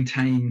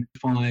 maintain,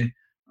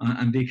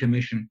 and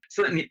decommission?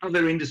 Certainly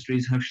other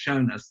industries have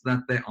shown us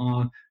that there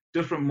are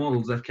different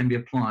models that can be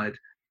applied.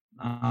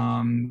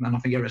 And I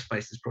think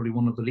aerospace is probably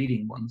one of the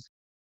leading ones.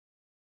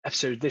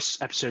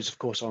 This episode is, of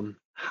course, on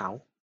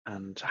how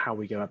and how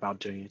we go about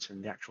doing it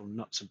and the actual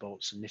nuts and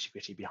bolts and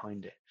nitty-gritty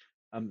behind it.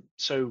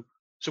 So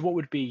what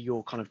would be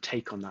your kind of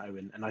take on that,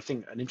 Owen? And I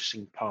think an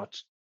interesting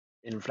part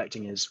in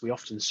reflecting is we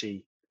often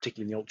see,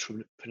 particularly in the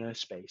entrepreneur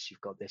space,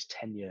 you've got this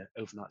 10-year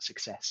overnight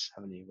success,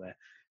 haven't you, where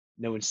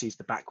no one sees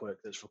the back work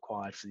that's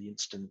required for the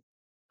instant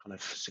kind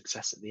of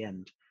success at the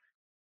end.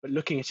 But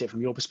looking at it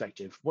from your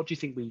perspective, what do you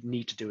think we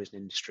need to do as an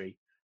industry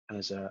and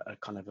as a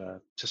kind of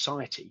a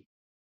society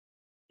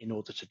in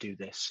order to do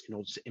this, in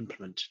order to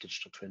implement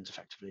digital twins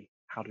effectively?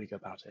 How do we go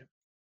about it?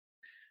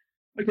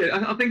 Okay,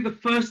 I think the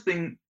first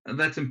thing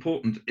that's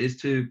important is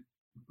to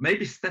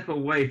maybe step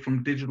away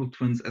from digital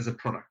twins as a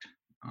product.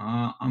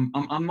 I'm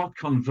not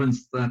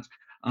convinced that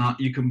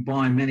you can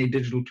buy many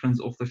digital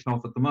twins off the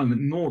shelf at the moment,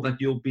 nor that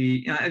you'll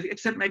be,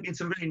 except maybe in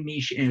some very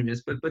niche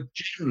areas, but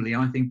generally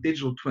I think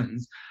digital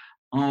twins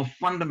are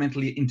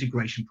fundamentally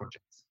integration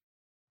projects.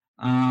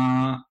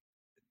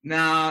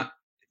 Now,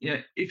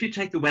 if you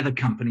take the weather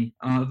company,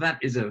 that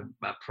is a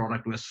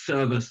product or a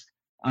service,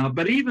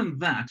 but even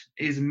that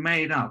is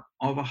made up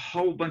of a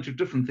whole bunch of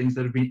different things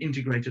that have been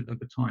integrated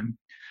over time.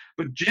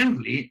 But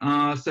generally,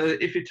 so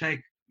if you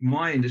take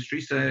my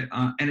industry, so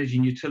energy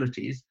and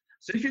utilities,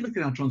 So if you look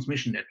at our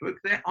transmission network,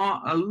 there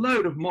are a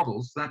load of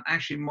models that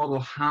actually model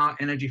how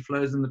energy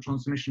flows in the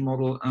transmission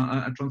model,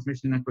 a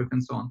transmission network,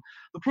 and so on.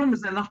 The problem is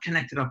they're not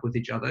connected up with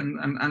each other,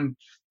 and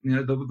you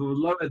know, the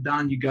lower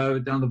down you go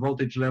down the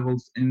voltage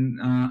levels in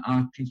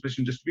our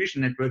transmission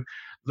distribution network,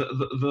 the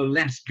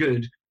less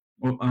good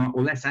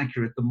or less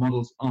accurate the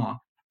models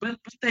are. But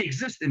they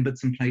exist in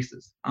bits and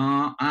places,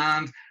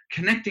 and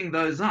connecting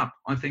those up,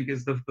 I think,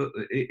 is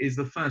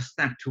the first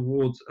step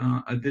towards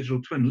a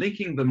digital twin,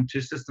 linking them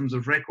to systems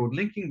of record,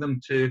 linking them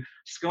to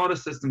SCADA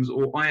systems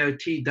or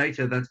IoT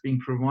data that's being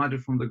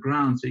provided from the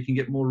ground, so you can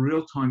get more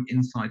real-time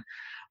insight.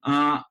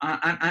 So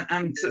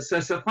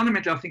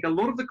fundamentally, I think a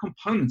lot of the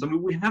components, I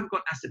mean, we have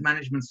got asset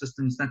management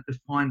systems that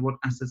define what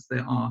assets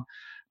there are,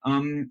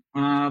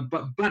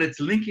 but it's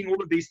linking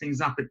all of these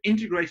things up and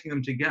integrating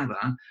them together,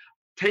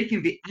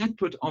 taking the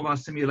output of our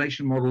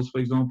simulation models, for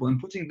example, and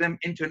putting them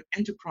into an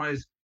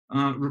enterprise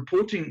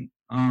reporting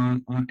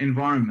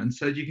environment,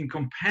 so that you can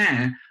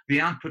compare the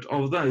output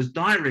of those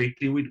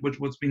directly with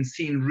what's been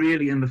seen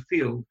really in the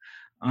field,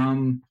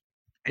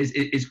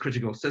 is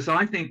critical. So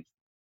I think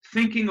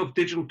thinking of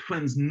digital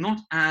twins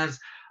not as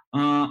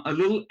a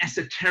little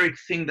esoteric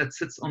thing that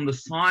sits on the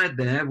side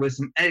there where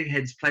some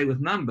eggheads play with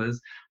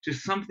numbers, to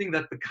something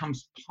that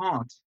becomes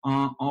part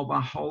of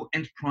our whole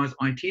enterprise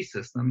IT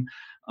system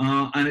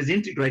and is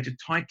integrated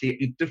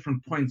tightly at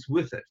different points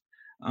with it,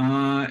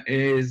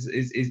 is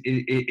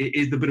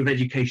the bit of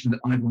education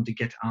that I want to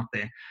get out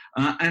there.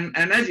 And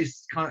as you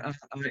kind of,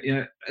 you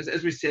know,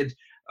 as we said,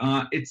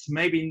 it's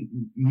maybe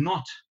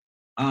not,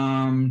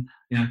 you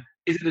know,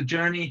 is it a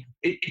journey?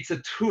 It's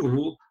a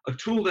tool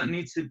that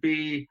needs to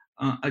be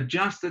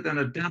adjusted and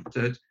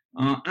adapted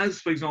as,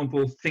 for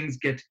example, things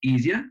get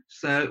easier.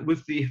 So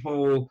with the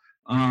whole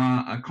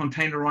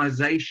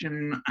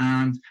containerization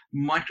and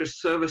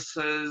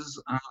microservices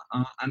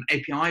and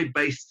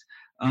API-based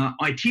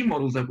IT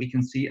models that we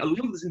can see, a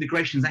lot of this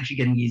integration is actually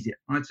getting easier,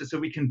 right? So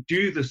we can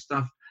do this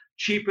stuff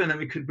cheaper than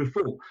we could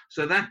before.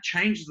 So that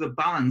changes the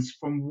balance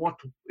from what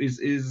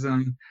is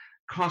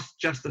cost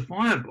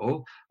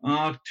justifiable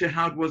to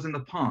how it was in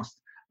the past.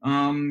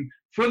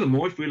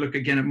 Furthermore, if we look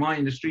again at my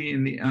industry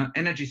in the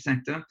energy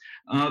sector,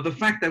 the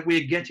fact that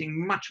we're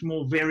getting much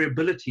more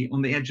variability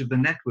on the edge of the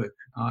network,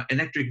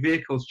 electric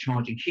vehicles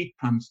charging, heat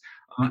pumps,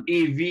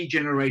 EV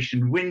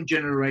generation, wind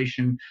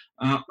generation,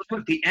 at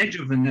the edge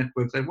of the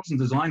network that wasn't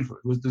designed for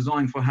it. It was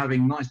designed for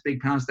having nice big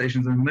power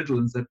stations in the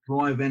Midlands that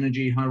drive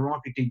energy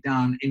hierarchically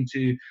down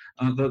into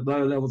the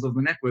lower levels of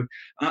the network.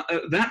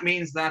 That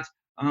means that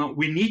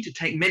we need to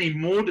take many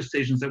more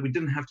decisions that we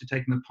didn't have to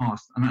take in the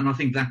past. And I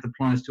think that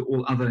applies to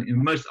all other,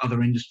 in most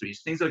other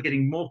industries. Things are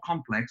getting more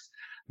complex.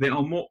 There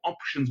are more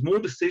options, more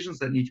decisions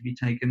that need to be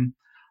taken.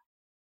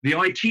 The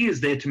IT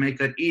is there to make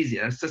that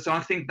easier. So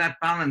I think that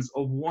balance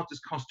of what is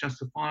cost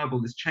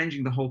justifiable is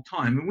changing the whole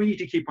time. And we need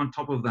to keep on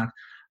top of that.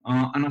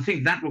 And I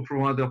think that will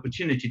provide the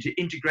opportunity to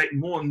integrate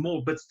more and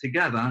more bits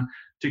together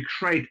to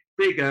create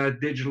bigger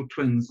digital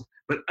twins,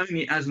 but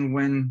only as and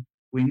when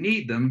we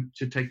need them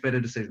to take better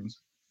decisions.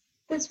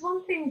 There's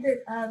one thing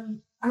that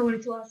I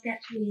wanted to ask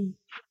actually,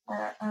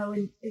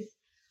 Owen, is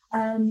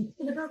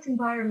for the built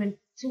environment,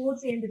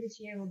 towards the end of this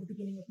year or the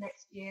beginning of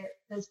next year,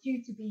 there's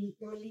due to be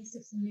the release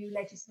of some new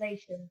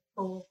legislation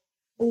for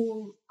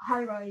all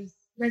high-rise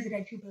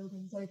residential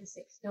buildings over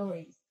 6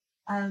 stories,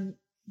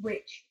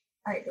 which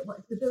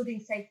it's the Building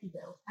Safety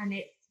Bill, and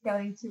it's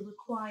going to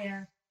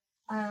require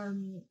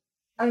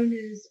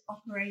owners,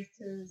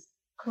 operators,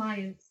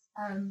 clients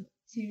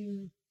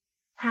to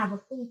have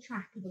a full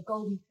track of a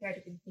golden thread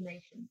of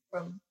information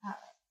from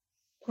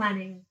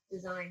planning,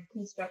 design,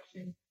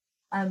 construction,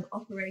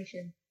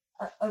 operation,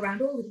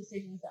 around all the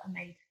decisions that are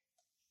made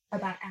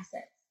about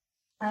assets.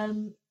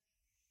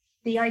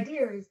 The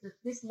idea is that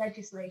this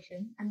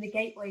legislation and the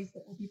gateways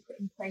that will be put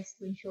in place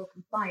to ensure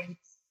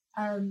compliance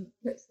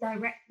puts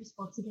direct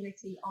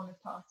responsibility on a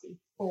party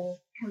for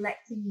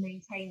collecting,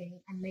 maintaining,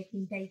 and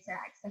making data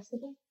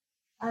accessible.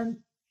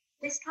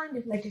 This kind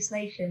of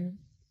legislation,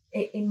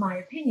 in my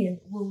opinion,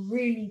 will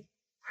really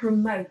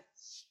promote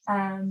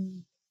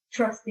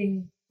trust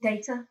in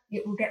data.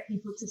 It will get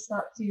people to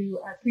start to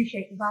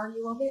appreciate the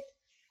value of it.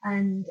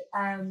 And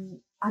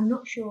I'm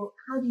not sure,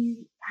 how do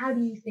you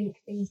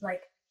think things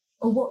like,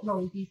 or what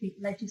role do you think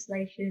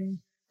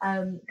legislation,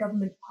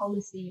 government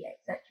policy,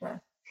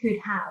 etc., could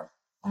have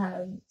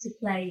to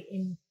play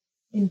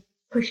in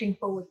pushing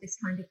forward this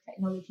kind of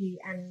technology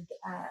and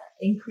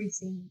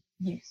increasing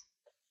use?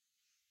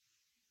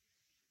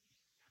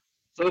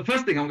 So the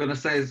first thing I'm going to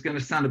say is going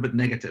to sound a bit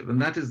negative,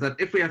 and that is that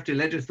if we have to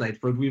legislate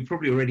for it, we've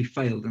probably already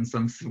failed in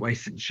some way,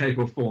 shape,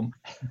 or form.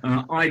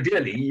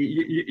 Ideally,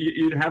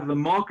 you'd have the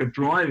market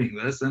driving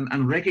this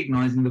and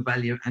recognizing the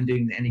value and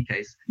doing it in any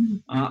case.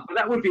 But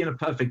that would be in a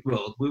perfect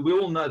world. We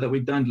all know that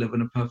we don't live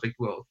in a perfect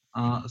world.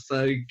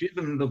 So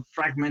given the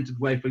fragmented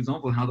way, for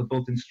example, how the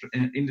built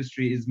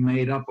industry is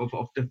made up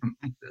of different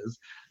actors,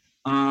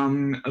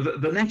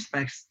 the next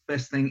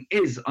best thing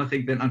is, I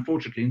think, then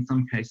unfortunately in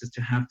some cases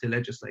to have to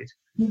legislate,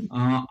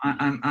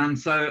 and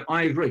so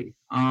I agree.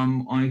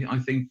 I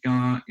think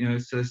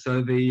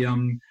so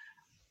the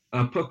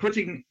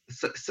putting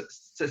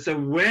so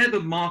where the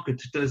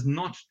market does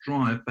not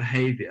drive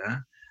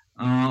behavior,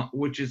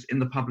 which is in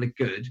the public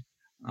good,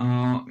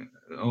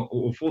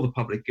 or for the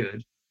public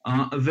good,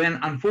 then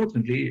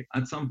unfortunately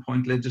at some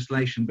point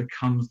legislation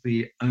becomes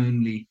the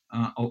only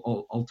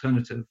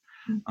alternative.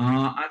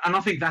 And I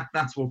think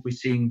that's what we're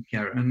seeing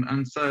here,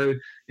 and so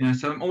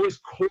so I'm always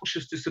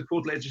cautious to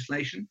support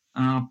legislation,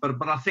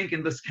 but I think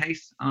in this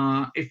case,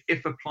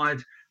 if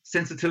applied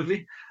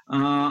sensitively,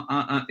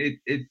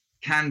 it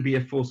can be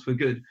a force for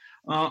good.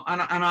 So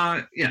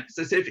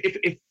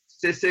if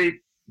say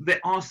there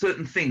are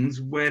certain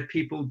things where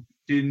people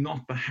do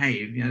not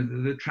behave,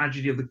 the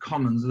tragedy of the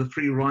commons, the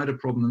free rider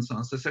problem, and so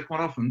on. So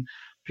quite often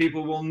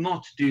people will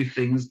not do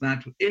things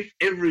that, if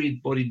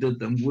everybody did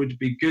them, would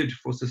be good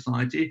for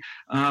society.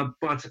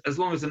 But as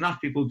long as enough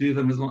people do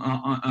them,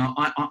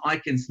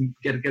 I can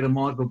get a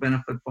marginal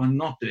benefit by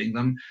not doing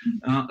them.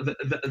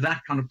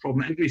 That kind of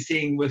problem. And we're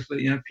seeing with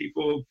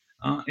people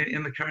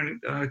in the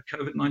current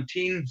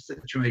COVID-19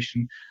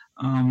 situation,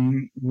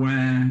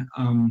 where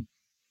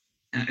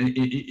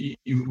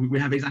we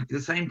have exactly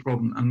the same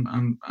problem,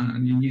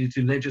 and you needed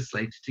to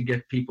legislate to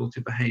get people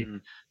to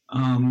behave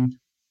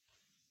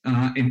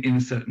in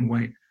a certain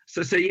way.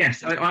 So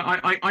yes,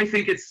 I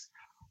think it's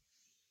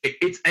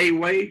a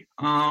way.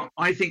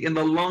 I think in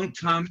the long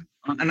term,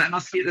 and I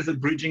see it as a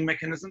bridging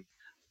mechanism.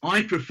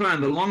 I prefer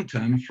in the long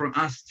term for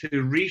us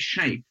to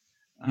reshape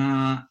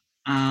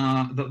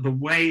the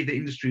way the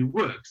industry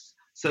works,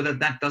 so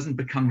that doesn't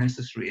become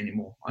necessary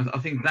anymore. I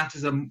think that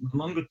is a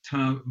longer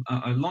term,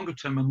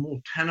 and more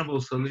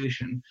tenable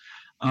solution.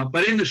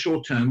 But in the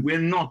short term, we're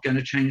not going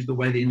to change the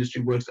way the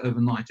industry works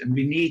overnight, and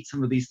we need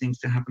some of these things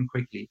to happen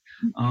quickly.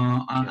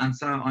 And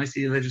so I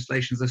see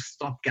legislation as a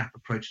stopgap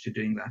approach to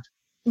doing that.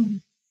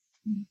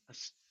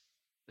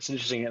 That's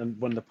interesting, and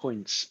one of the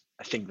points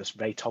I think that's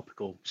very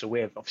topical. So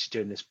we're obviously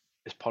doing this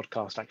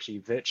podcast actually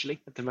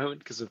virtually at the moment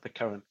because of the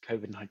current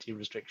COVID-19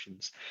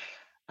 restrictions.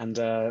 And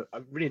I'm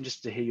really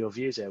interested to hear your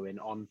views, Erwin,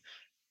 on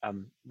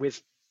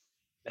with,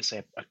 let's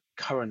say, a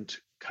current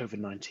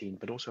COVID-19,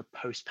 but also a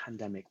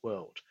post-pandemic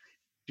world.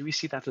 Do we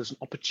see that as an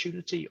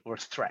opportunity or a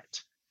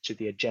threat to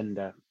the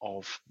agenda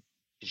of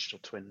digital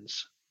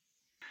twins?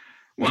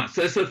 Well,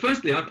 so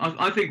firstly,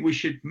 I think we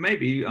should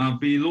maybe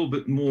be a little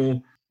bit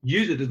more,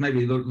 use it as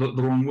maybe the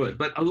wrong word,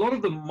 but a lot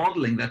of the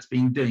modeling that's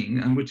being doing,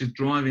 and which is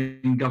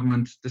driving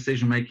government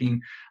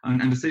decision-making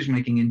and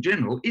decision-making in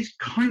general, is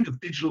kind of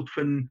digital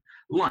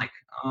twin-like.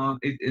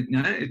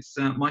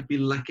 It might be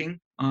lacking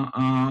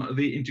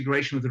the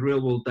integration with the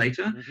real-world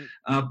data,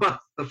 but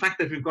the fact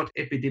that we've got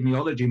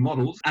epidemiology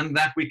models and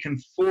that we can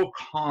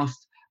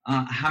forecast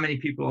how many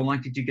people are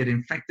likely to get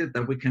infected,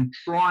 that we can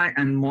try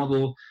and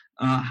model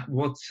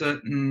what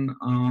certain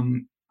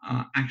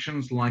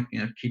actions like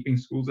keeping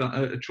schools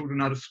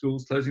children out of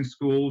schools,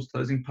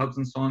 closing pubs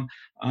and so on,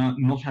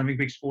 not having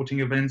big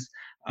sporting events,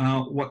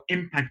 what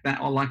impact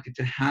that are likely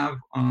to have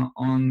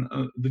on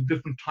the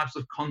different types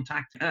of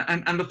contact,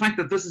 and the fact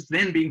that this is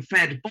then being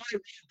fed by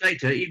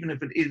data, even if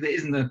there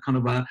isn't a kind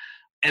of a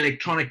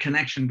electronic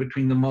connection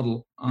between the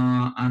model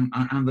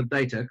and the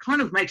data,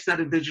 kind of makes that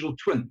a digital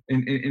twin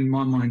in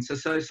my mind.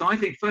 So I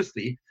think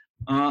firstly,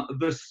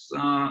 this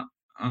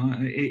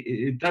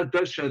it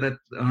does show that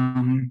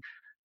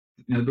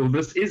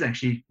this is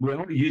actually, we're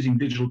only using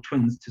digital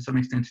twins to some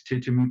extent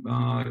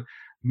to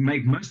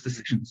make most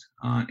decisions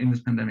in this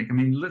pandemic. I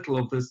mean, little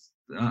of this,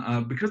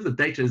 because the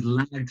data is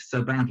lagged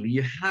so badly,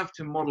 you have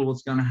to model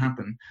what's going to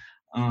happen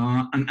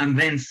and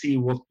then see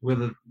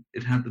whether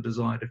it had the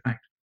desired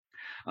effect.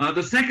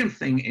 The second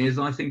thing is,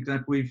 I think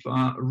that we've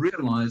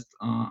realized,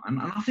 and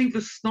I think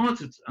this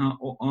started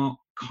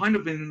kind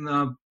of in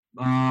the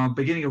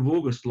beginning of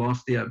August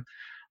last year.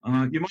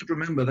 You might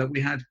remember that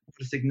we had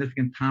a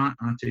significant power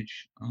outage,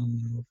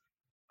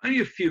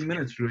 only a few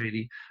minutes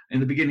really, in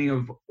the beginning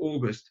of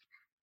August.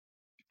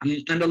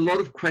 And a lot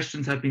of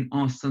questions have been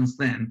asked since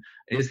then,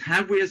 is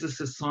have we as a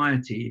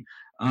society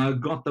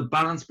got the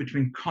balance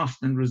between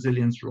cost and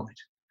resilience right?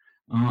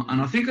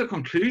 And I think the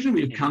conclusion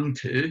we've come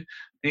to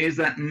is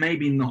that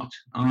maybe not.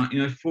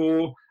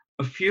 For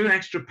a few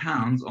extra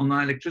pounds on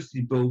our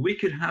electricity bill, we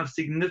could have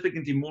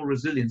significantly more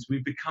resilience.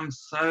 We've become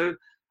so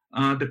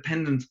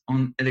dependent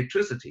on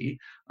electricity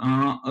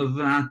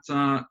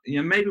that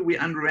maybe we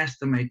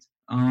underestimate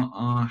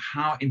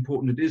how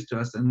important it is to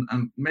us,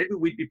 and maybe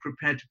we'd be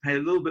prepared to pay a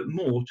little bit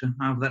more to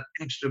have that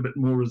extra bit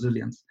more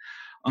resilience.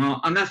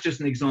 And that's just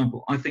an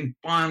example. I think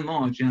by and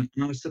large,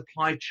 our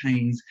supply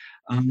chains,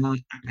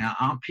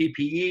 our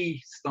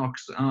PPE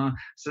stocks,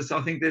 so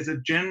I think there's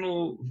a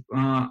general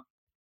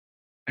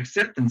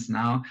acceptance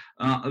now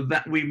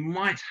that we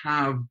might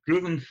have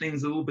driven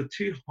things a little bit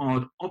too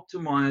hard,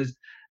 optimized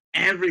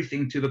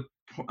everything to the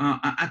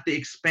at the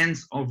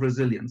expense of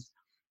resilience.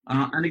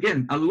 And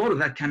again, a lot of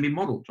that can be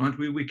modeled, right?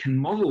 We can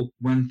model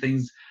when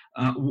things,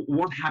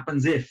 what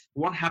happens if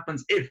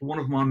one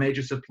of my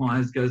major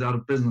suppliers goes out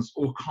of business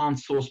or can't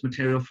source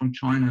material from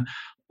China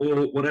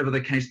or whatever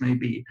the case may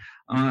be.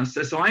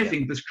 So I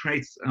think this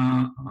creates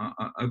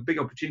a big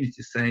opportunity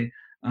to say,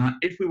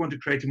 If we want to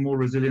create a more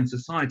resilient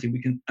society,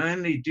 we can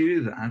only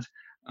do that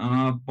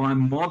by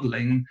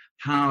modeling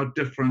how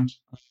different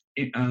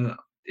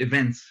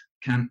events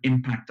can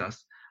impact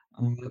us.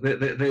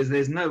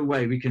 There's no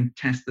way we can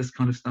test this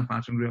kind of stuff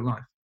out in real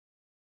life.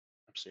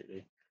 Absolutely.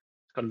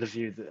 It's kind of the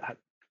view that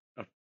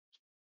I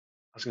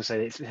was going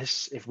to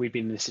say, if we'd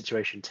been in this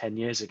situation 10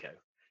 years ago,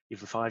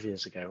 even 5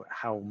 years ago,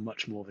 how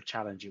much more of a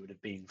challenge it would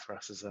have been for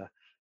us as a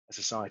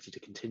society to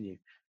continue.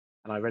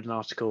 And I read an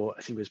article,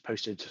 I think it was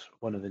posted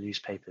one of the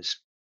newspapers,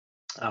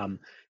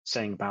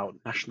 saying about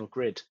National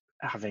Grid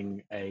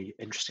having a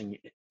interesting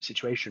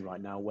situation right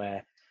now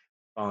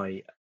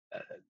whereby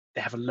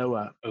they have a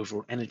lower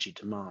overall energy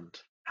demand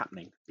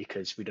happening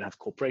because we don't have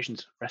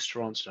corporations,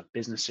 restaurants, don't have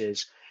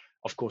businesses.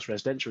 Of course,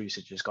 residential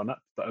usage has gone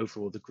up, but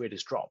overall the grid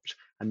has dropped,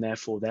 and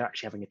therefore they're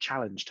actually having a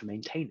challenge to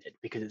maintain it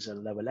because it's at a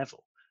lower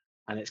level.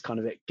 And it's kind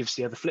of, it gives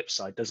the other flip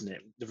side, doesn't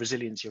it? The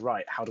resilience, you're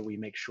right. How do we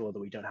make sure that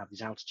we don't have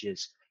these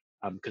outages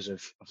because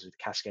of obviously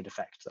the cascade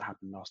effect that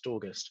happened last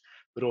August,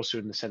 but also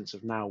in the sense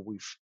of now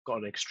we've got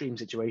an extreme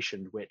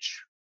situation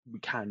which we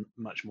can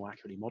much more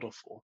accurately model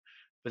for,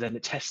 but then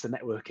it tests the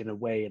network in a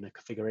way, in a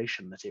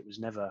configuration that it's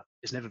never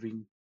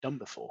been done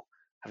before,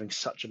 having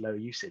such a low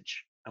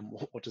usage. And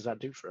what does that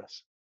do for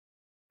us?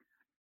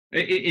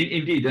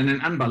 Indeed, and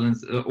an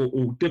unbalanced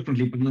or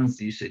differently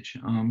balanced usage.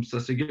 So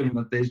given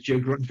that there's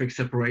geographic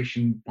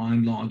separation by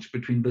and large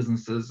between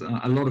businesses,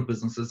 a lot of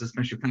businesses,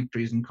 especially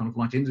factories and kind of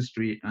light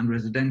industry and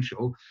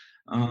residential,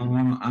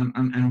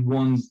 and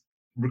one's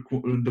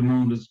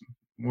demand has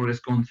more or less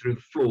gone through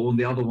the floor, and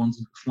the other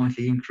one's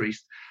slightly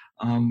increased.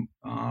 So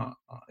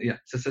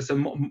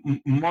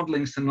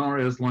modeling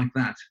scenarios like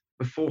that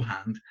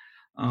beforehand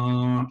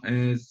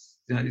is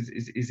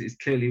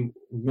clearly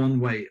one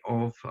way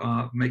of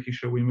making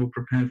sure we're more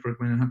prepared for it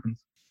when it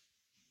happens.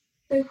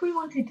 So if we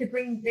wanted to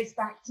bring this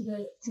back to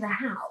the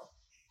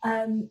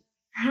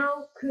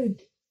how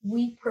could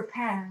we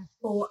prepare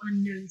for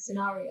unknown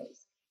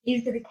scenarios?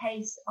 Is it a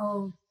case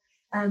of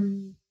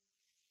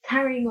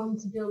carrying on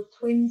to build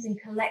twins and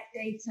collect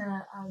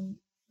data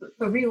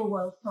for real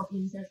world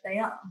problems as they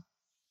are,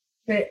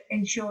 but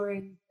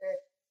ensuring that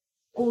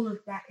all of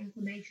that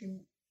information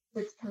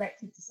that's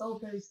collected to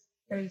solve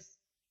those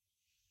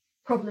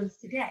problems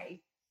today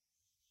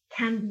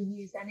can be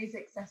used and is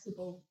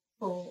accessible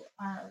for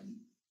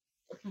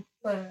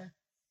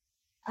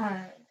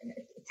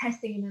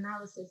testing and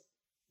analysis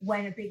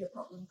when a bigger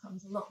problem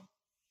comes along?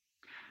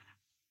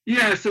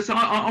 Yeah, so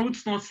I would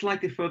start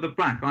slightly further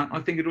back. I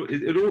think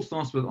it all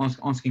starts with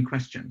asking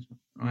questions,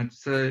 right?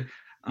 So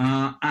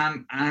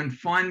and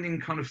finding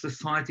kind of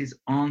society's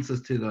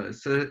answers to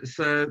those.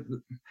 So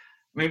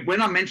I mean,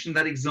 when I mentioned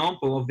that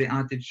example of the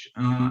outage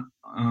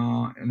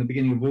in the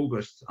beginning of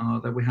August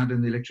that we had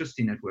in the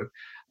electricity network,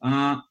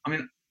 I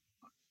mean,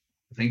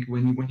 I think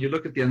when you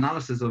look at the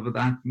analysis of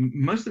that,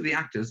 most of the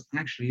actors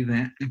actually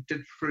they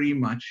acted pretty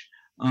much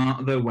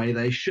the way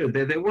they should.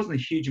 There wasn't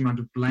a huge amount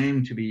of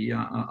blame to be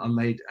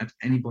laid at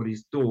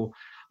anybody's door.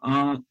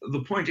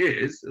 The point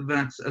is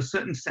that a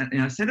certain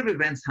set of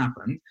events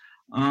happened,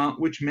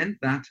 which meant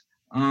that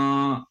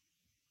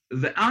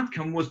the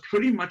outcome was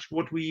pretty much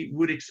what we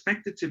would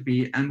expect it to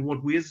be and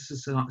what we as a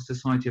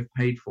society have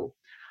paid for.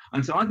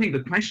 And so I think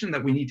the question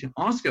that we need to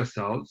ask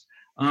ourselves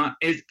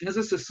is, as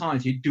a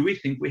society, do we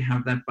think we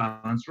have that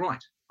balance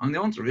right? And the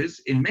answer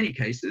is, in many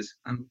cases,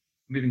 and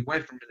moving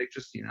away from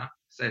electricity now,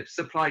 so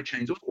supply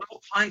chains,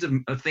 all kinds of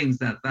things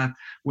that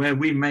where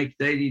we make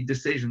daily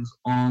decisions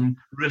on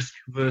risk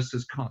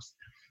versus cost,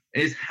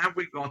 is have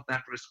we got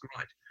that risk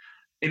right?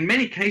 In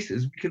many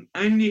cases, we can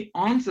only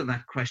answer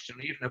that question,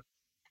 or even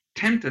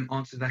attempt and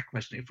answer that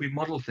question if we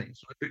model things,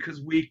 right? Because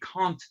we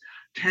can't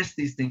test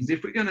these things.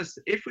 If we're going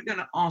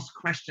to ask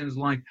questions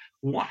like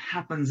what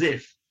happens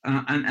if,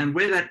 and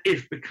where that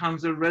if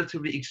becomes a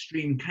relatively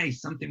extreme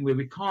case, something where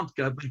we can't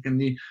go back in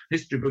the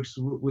history books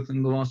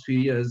within the last few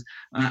years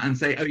and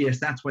say, oh yes,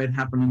 that's where it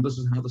happened and this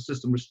is how the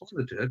system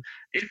responded to it.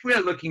 If we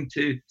are looking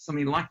to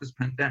something like this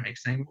pandemic,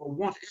 saying, well,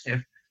 what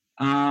if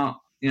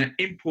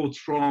imports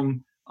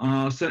from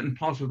certain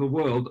parts of the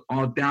world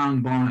are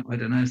down by, I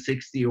don't know,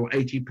 60 or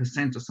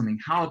 80% or something.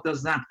 How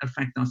does that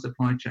affect our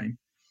supply chain?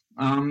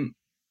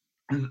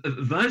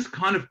 Those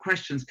kind of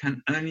questions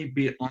can only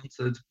be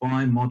answered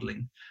by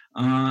modeling,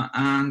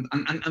 and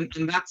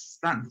that's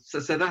that. So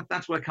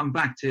that's where I come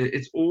back to.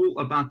 It's all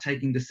about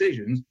taking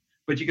decisions,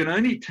 but you can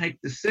only take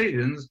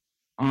decisions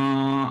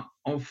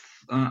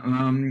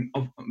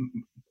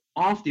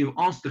after you've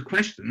asked the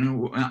question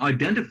and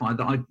identified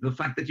the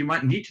fact that you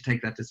might need to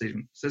take that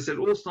decision. So it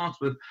all starts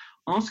with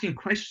asking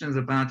questions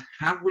about,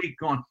 have we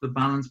got the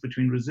balance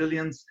between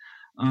resilience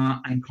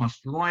and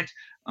cost right?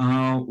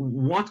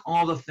 What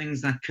are the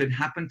things that could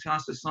happen to our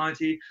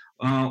society?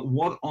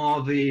 What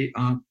are the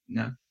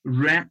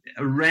rare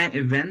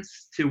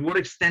events? To what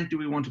extent do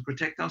we want to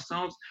protect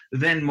ourselves?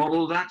 Then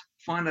model that,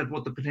 find out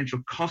what the potential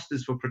cost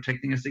is for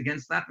protecting us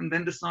against that, and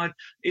then decide,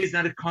 is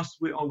that a cost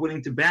we are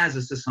willing to bear as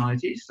a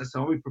society?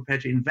 So are we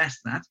prepared to invest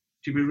that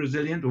to be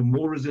resilient or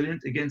more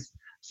resilient against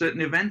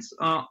certain events,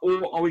 or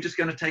are we just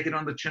going to take it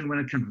on the chin when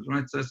it comes,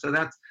 right? So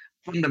that's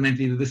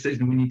fundamentally the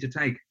decision we need to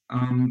take.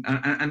 And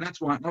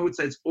that's why I would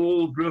say it's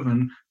all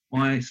driven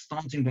by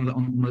starting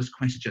on those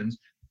questions.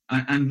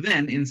 And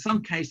then in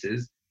some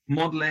cases,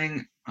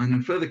 modeling, and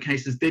in further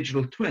cases,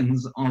 digital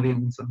twins are the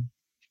answer.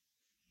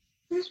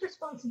 Who's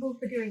responsible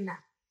for doing that?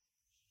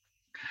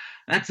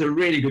 That's a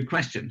really good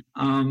question.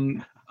 I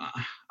mean,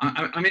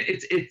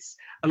 it's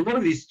a lot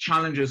of these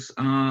challenges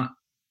are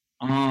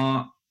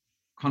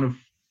kind of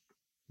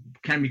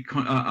can be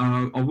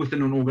are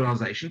within an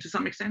organization to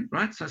some extent,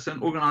 right? So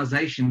an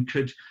organization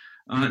could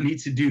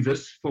needs to do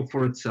this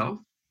for itself.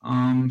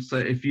 So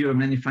if you're a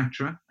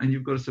manufacturer and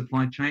you've got a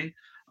supply chain,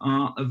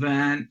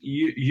 then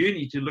you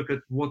need to look at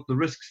what the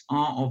risks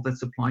are of that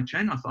supply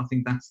chain. I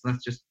think that's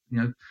just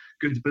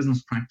good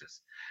business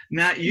practice.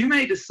 Now you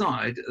may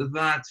decide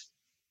that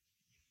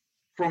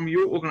from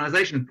your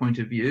organizational point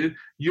of view,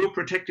 you'll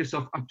protect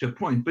yourself up to a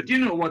point. But you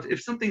know what?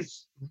 If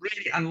something's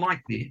really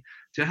unlikely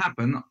to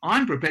happen,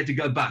 I'm prepared to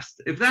go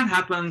bust. If that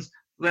happens,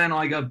 then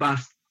I go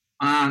bust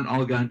and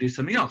I'll go and do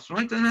something else,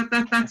 right? And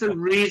that's a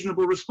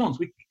reasonable response.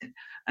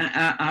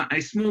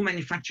 A small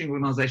manufacturing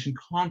organization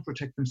can't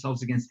protect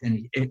themselves against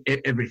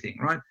everything,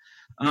 right?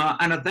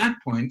 And at that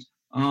point,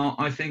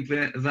 I think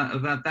that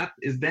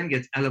then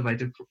gets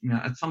elevated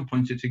at some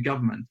point to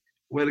government,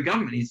 where the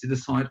government needs to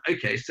decide,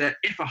 okay, so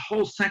if a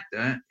whole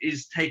sector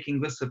is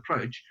taking this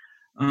approach,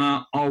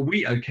 are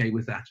we okay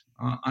with that?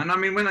 And I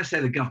mean, when I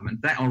say the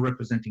government, they are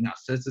representing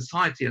us. So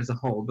society as a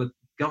whole, but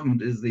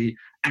government is the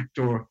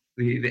actor,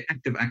 the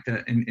active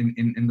actor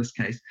in this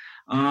case.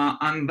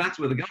 And that's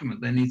where the government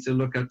then needs to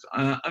look at,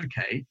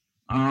 okay,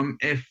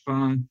 if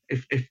I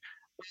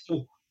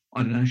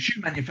don't know,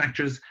 shoe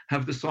manufacturers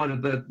have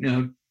decided that,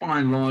 by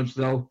and large,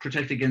 they'll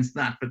protect against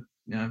that, but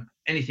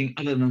anything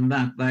other than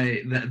that,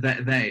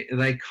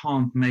 they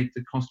can't make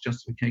the cost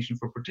justification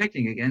for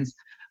protecting against.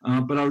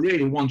 But I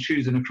really want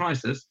shoes in a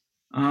crisis.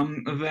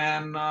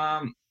 Then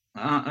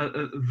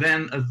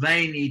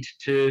they need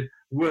to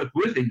work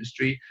with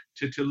industry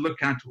to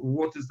look at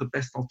what is the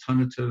best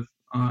alternative.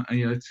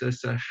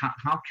 So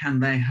how can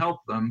they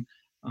help them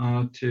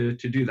to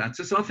do that?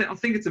 So I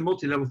think it's a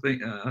multi-level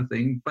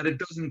thing, but it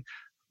doesn't.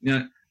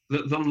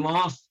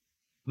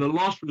 The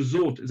last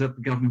resort is at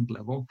the government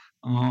level.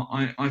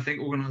 I think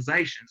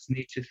organizations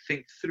need to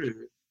think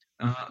through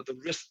the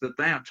risk that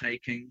they are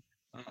taking,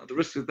 the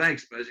risk that they're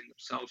exposing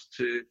themselves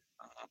to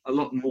a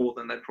lot more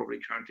than they probably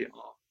currently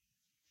are.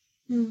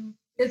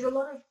 There's a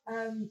lot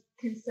of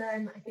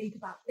concern, I think,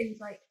 about things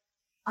like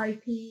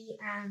IP,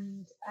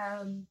 and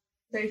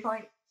so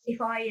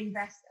if I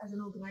invest as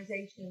an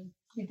organization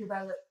to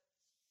develop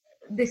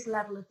this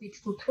level of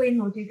digital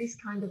twin or do this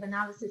kind of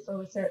analysis or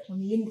research on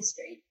the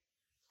industry,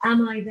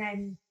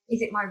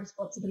 is it my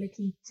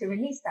responsibility to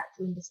release that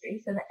to industry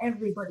so that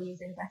everybody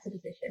is in a better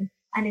position?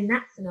 And in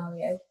that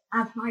scenario,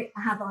 have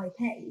I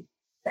paid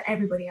for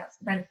everybody else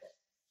to benefit?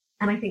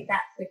 And I think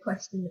that's the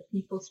question that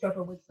people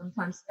struggle with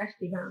sometimes,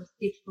 especially around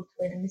digital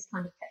twin and this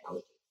kind of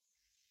technology.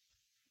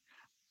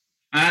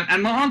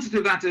 And my answer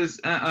to that is,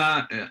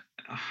 I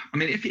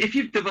mean, if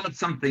you've developed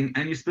something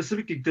and you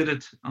specifically did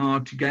it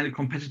to gain a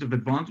competitive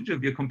advantage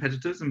of your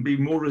competitors and be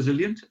more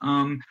resilient,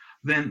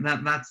 then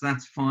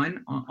that's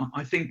fine.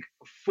 I think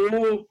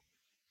for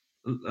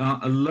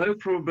a low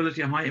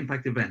probability, high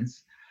impact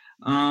events,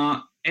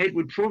 it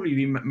would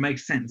probably make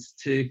sense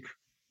to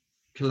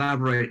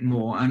collaborate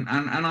more. And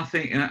I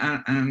think,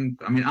 and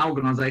I mean, our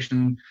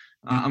organization,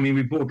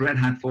 we bought Red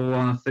Hat for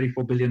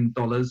 $34 billion,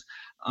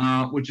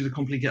 which is a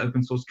completely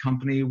open source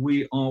company.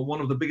 We are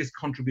one of the biggest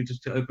contributors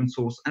to open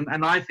source.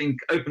 And I think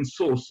open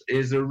source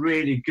is a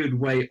really good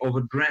way of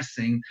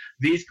addressing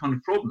these kind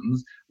of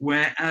problems,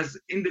 where as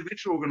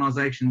individual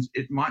organizations,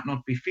 it might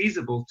not be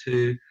feasible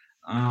to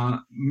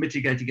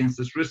mitigate against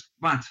this risk,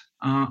 but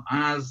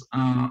as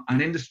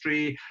an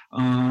industry,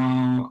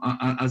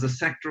 as a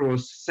sector or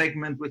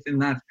segment within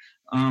that,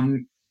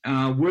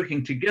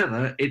 working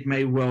together, it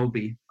may well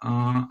be.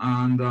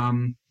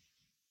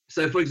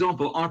 So, for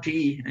example,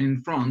 RTE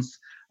in France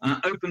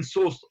open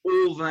sourced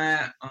all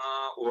their,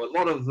 or a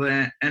lot of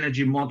their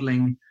energy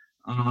modeling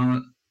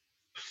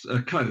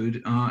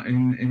code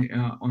on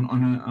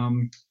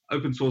an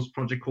open source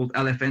project called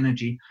LF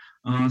Energy.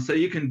 So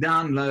you can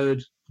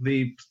download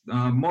the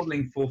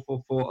modeling for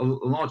a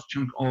large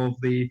chunk of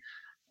the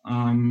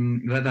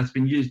that's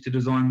been used to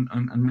design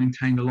and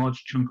maintain a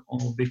large chunk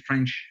of the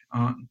French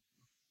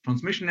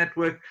transmission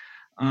network.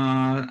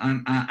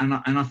 And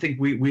I think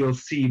we'll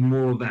see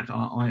more of that.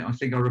 I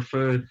think I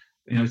referred,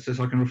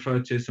 so I can refer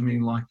to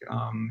something like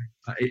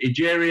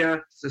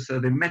Egeria, so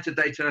the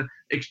metadata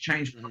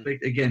exchange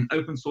project, again,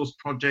 open source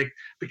project,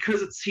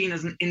 because it's seen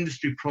as an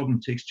industry problem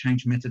to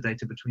exchange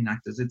metadata between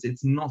actors.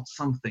 It's not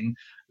something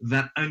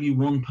that only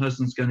one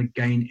person's going to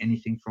gain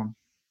anything from.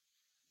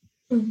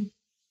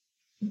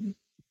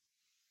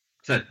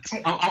 So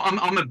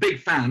I'm a big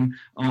fan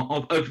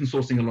of open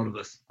sourcing a lot of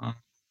this.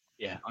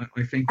 Yeah,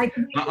 I think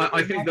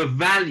the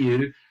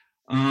value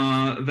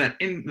that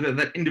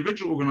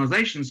individual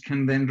organizations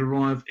can then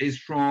derive is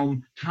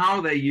from how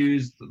they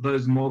use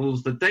those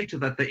models, the data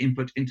that they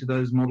input into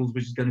those models,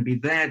 which is going to be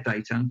their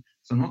data.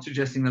 So I'm not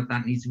suggesting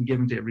that needs to be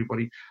given to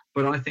everybody,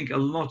 but I think a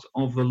lot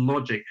of the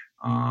logic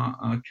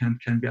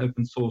can be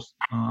open source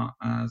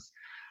as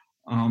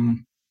I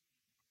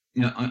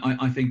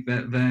think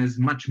that there's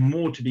much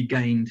more to be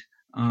gained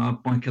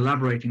by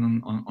collaborating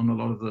on a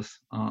lot of this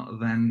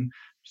than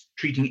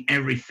treating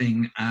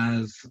everything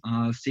as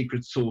a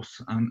secret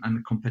source and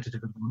a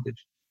competitive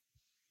advantage.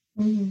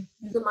 Mm-hmm.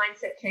 There's a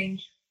mindset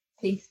change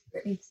piece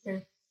that needs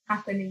to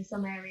happen in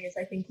some areas,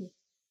 I think,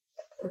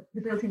 of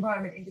the built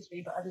environment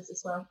industry, but others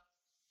as well.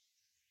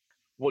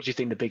 What do you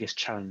think the biggest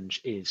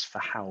challenge is for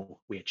how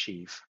we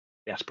achieve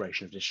the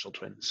aspiration of digital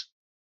twins?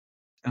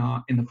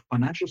 In the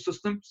financial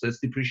system, so its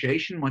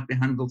depreciation might be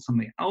handled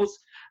somewhere else.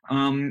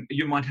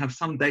 You might have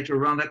some data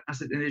around that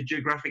asset in a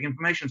geographic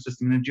information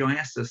system, in a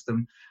GIS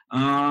system.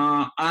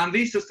 And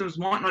these systems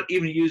might not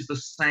even use the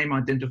same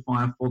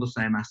identifier for the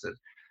same asset.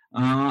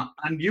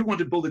 And you want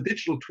to build a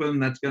digital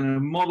twin that's going to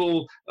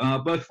model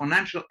both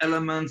financial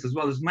elements as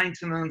well as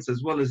maintenance,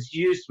 as well as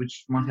use,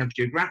 which might have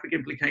geographic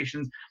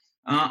implications.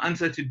 And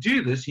so to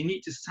do this, you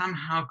need to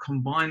somehow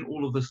combine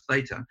all of this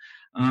data.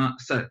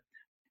 So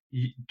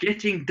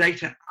getting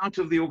data out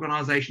of the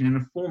organization in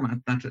a format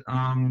that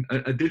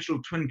a digital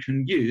twin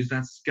can use,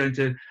 that's going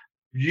to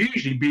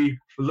usually be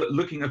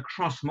looking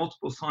across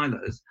multiple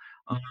silos,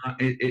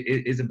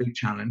 is a big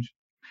challenge.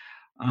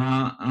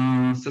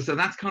 So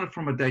that's kind of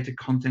from a data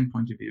content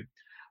point of view.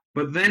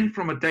 But then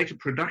from a data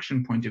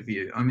production point of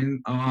view, I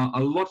mean, a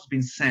lot has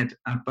been said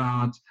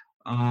about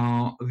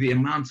the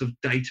amounts of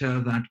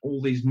data that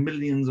all these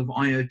millions of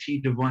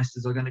IoT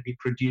devices are going to be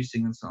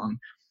producing and so on.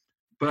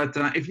 But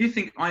if you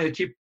think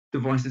IoT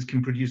devices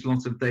can produce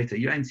lots of data,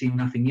 you ain't seen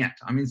nothing yet.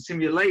 I mean,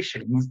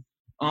 simulations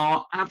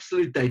are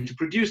absolute data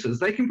producers.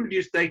 They can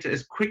produce data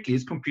as quickly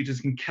as computers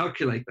can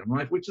calculate them,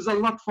 right? Which is a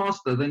lot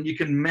faster than you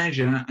can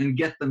measure and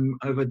get them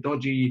over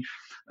dodgy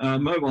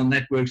mobile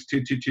networks to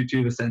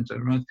the center,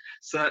 right?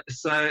 So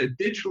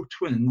digital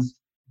twins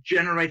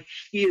generate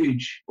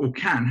huge, or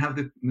can have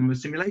the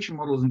simulation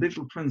models, and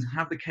digital twins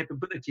have the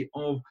capability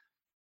of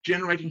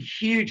generating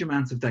huge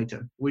amounts of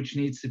data, which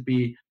needs to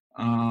be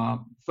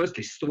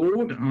firstly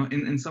stored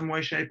in some way,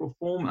 shape, or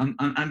form,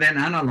 and then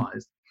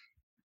analyzed.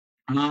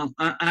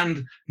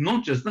 And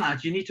not just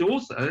that, you need to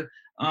also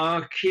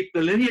keep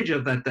the lineage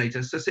of that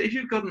data. So if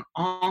you've got an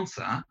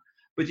answer,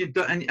 but you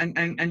don't,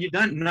 and you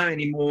don't know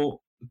anymore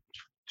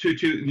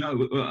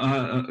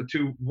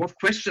to what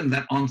question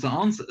that answer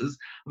answers,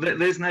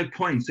 there's no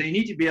point. So you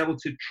need to be able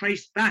to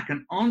trace back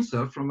an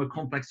answer from a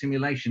complex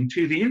simulation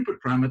to the input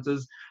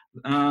parameters,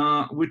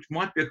 which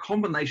might be a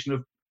combination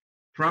of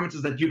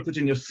parameters that you put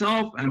in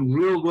yourself and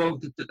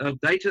real-world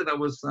data that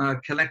was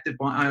collected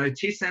by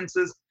IoT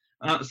sensors,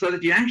 so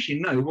that you actually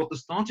know what the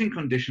starting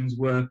conditions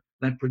were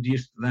that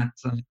produced that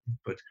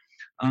input.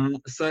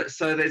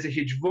 So there's a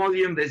huge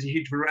volume, there's a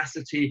huge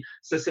veracity.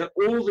 So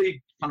all the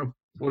kind of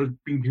what have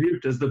been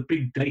grouped as the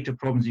big data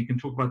problems, you can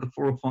talk about the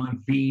 4 or 5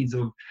 V's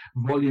of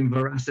volume,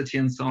 veracity,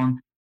 and so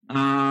on,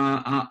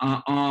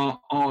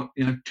 are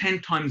 10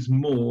 times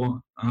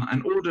more,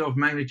 an order of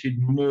magnitude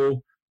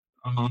more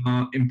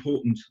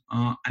important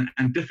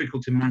and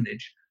difficult to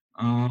manage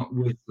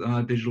with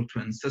digital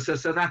twins. So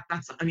that's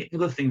the only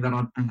other thing that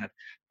I'd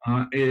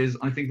add, is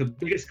I think the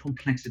biggest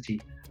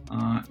complexity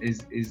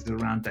is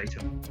around data.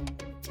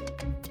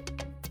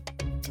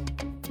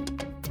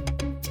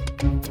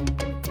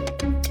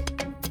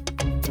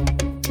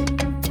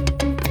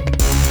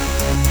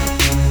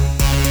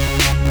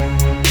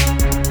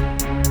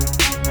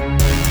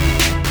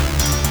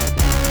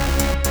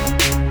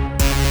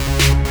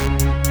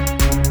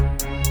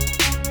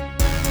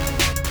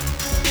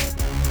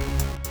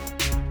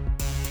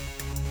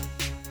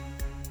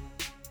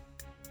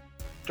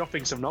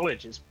 Dropping some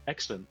knowledge is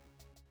excellent.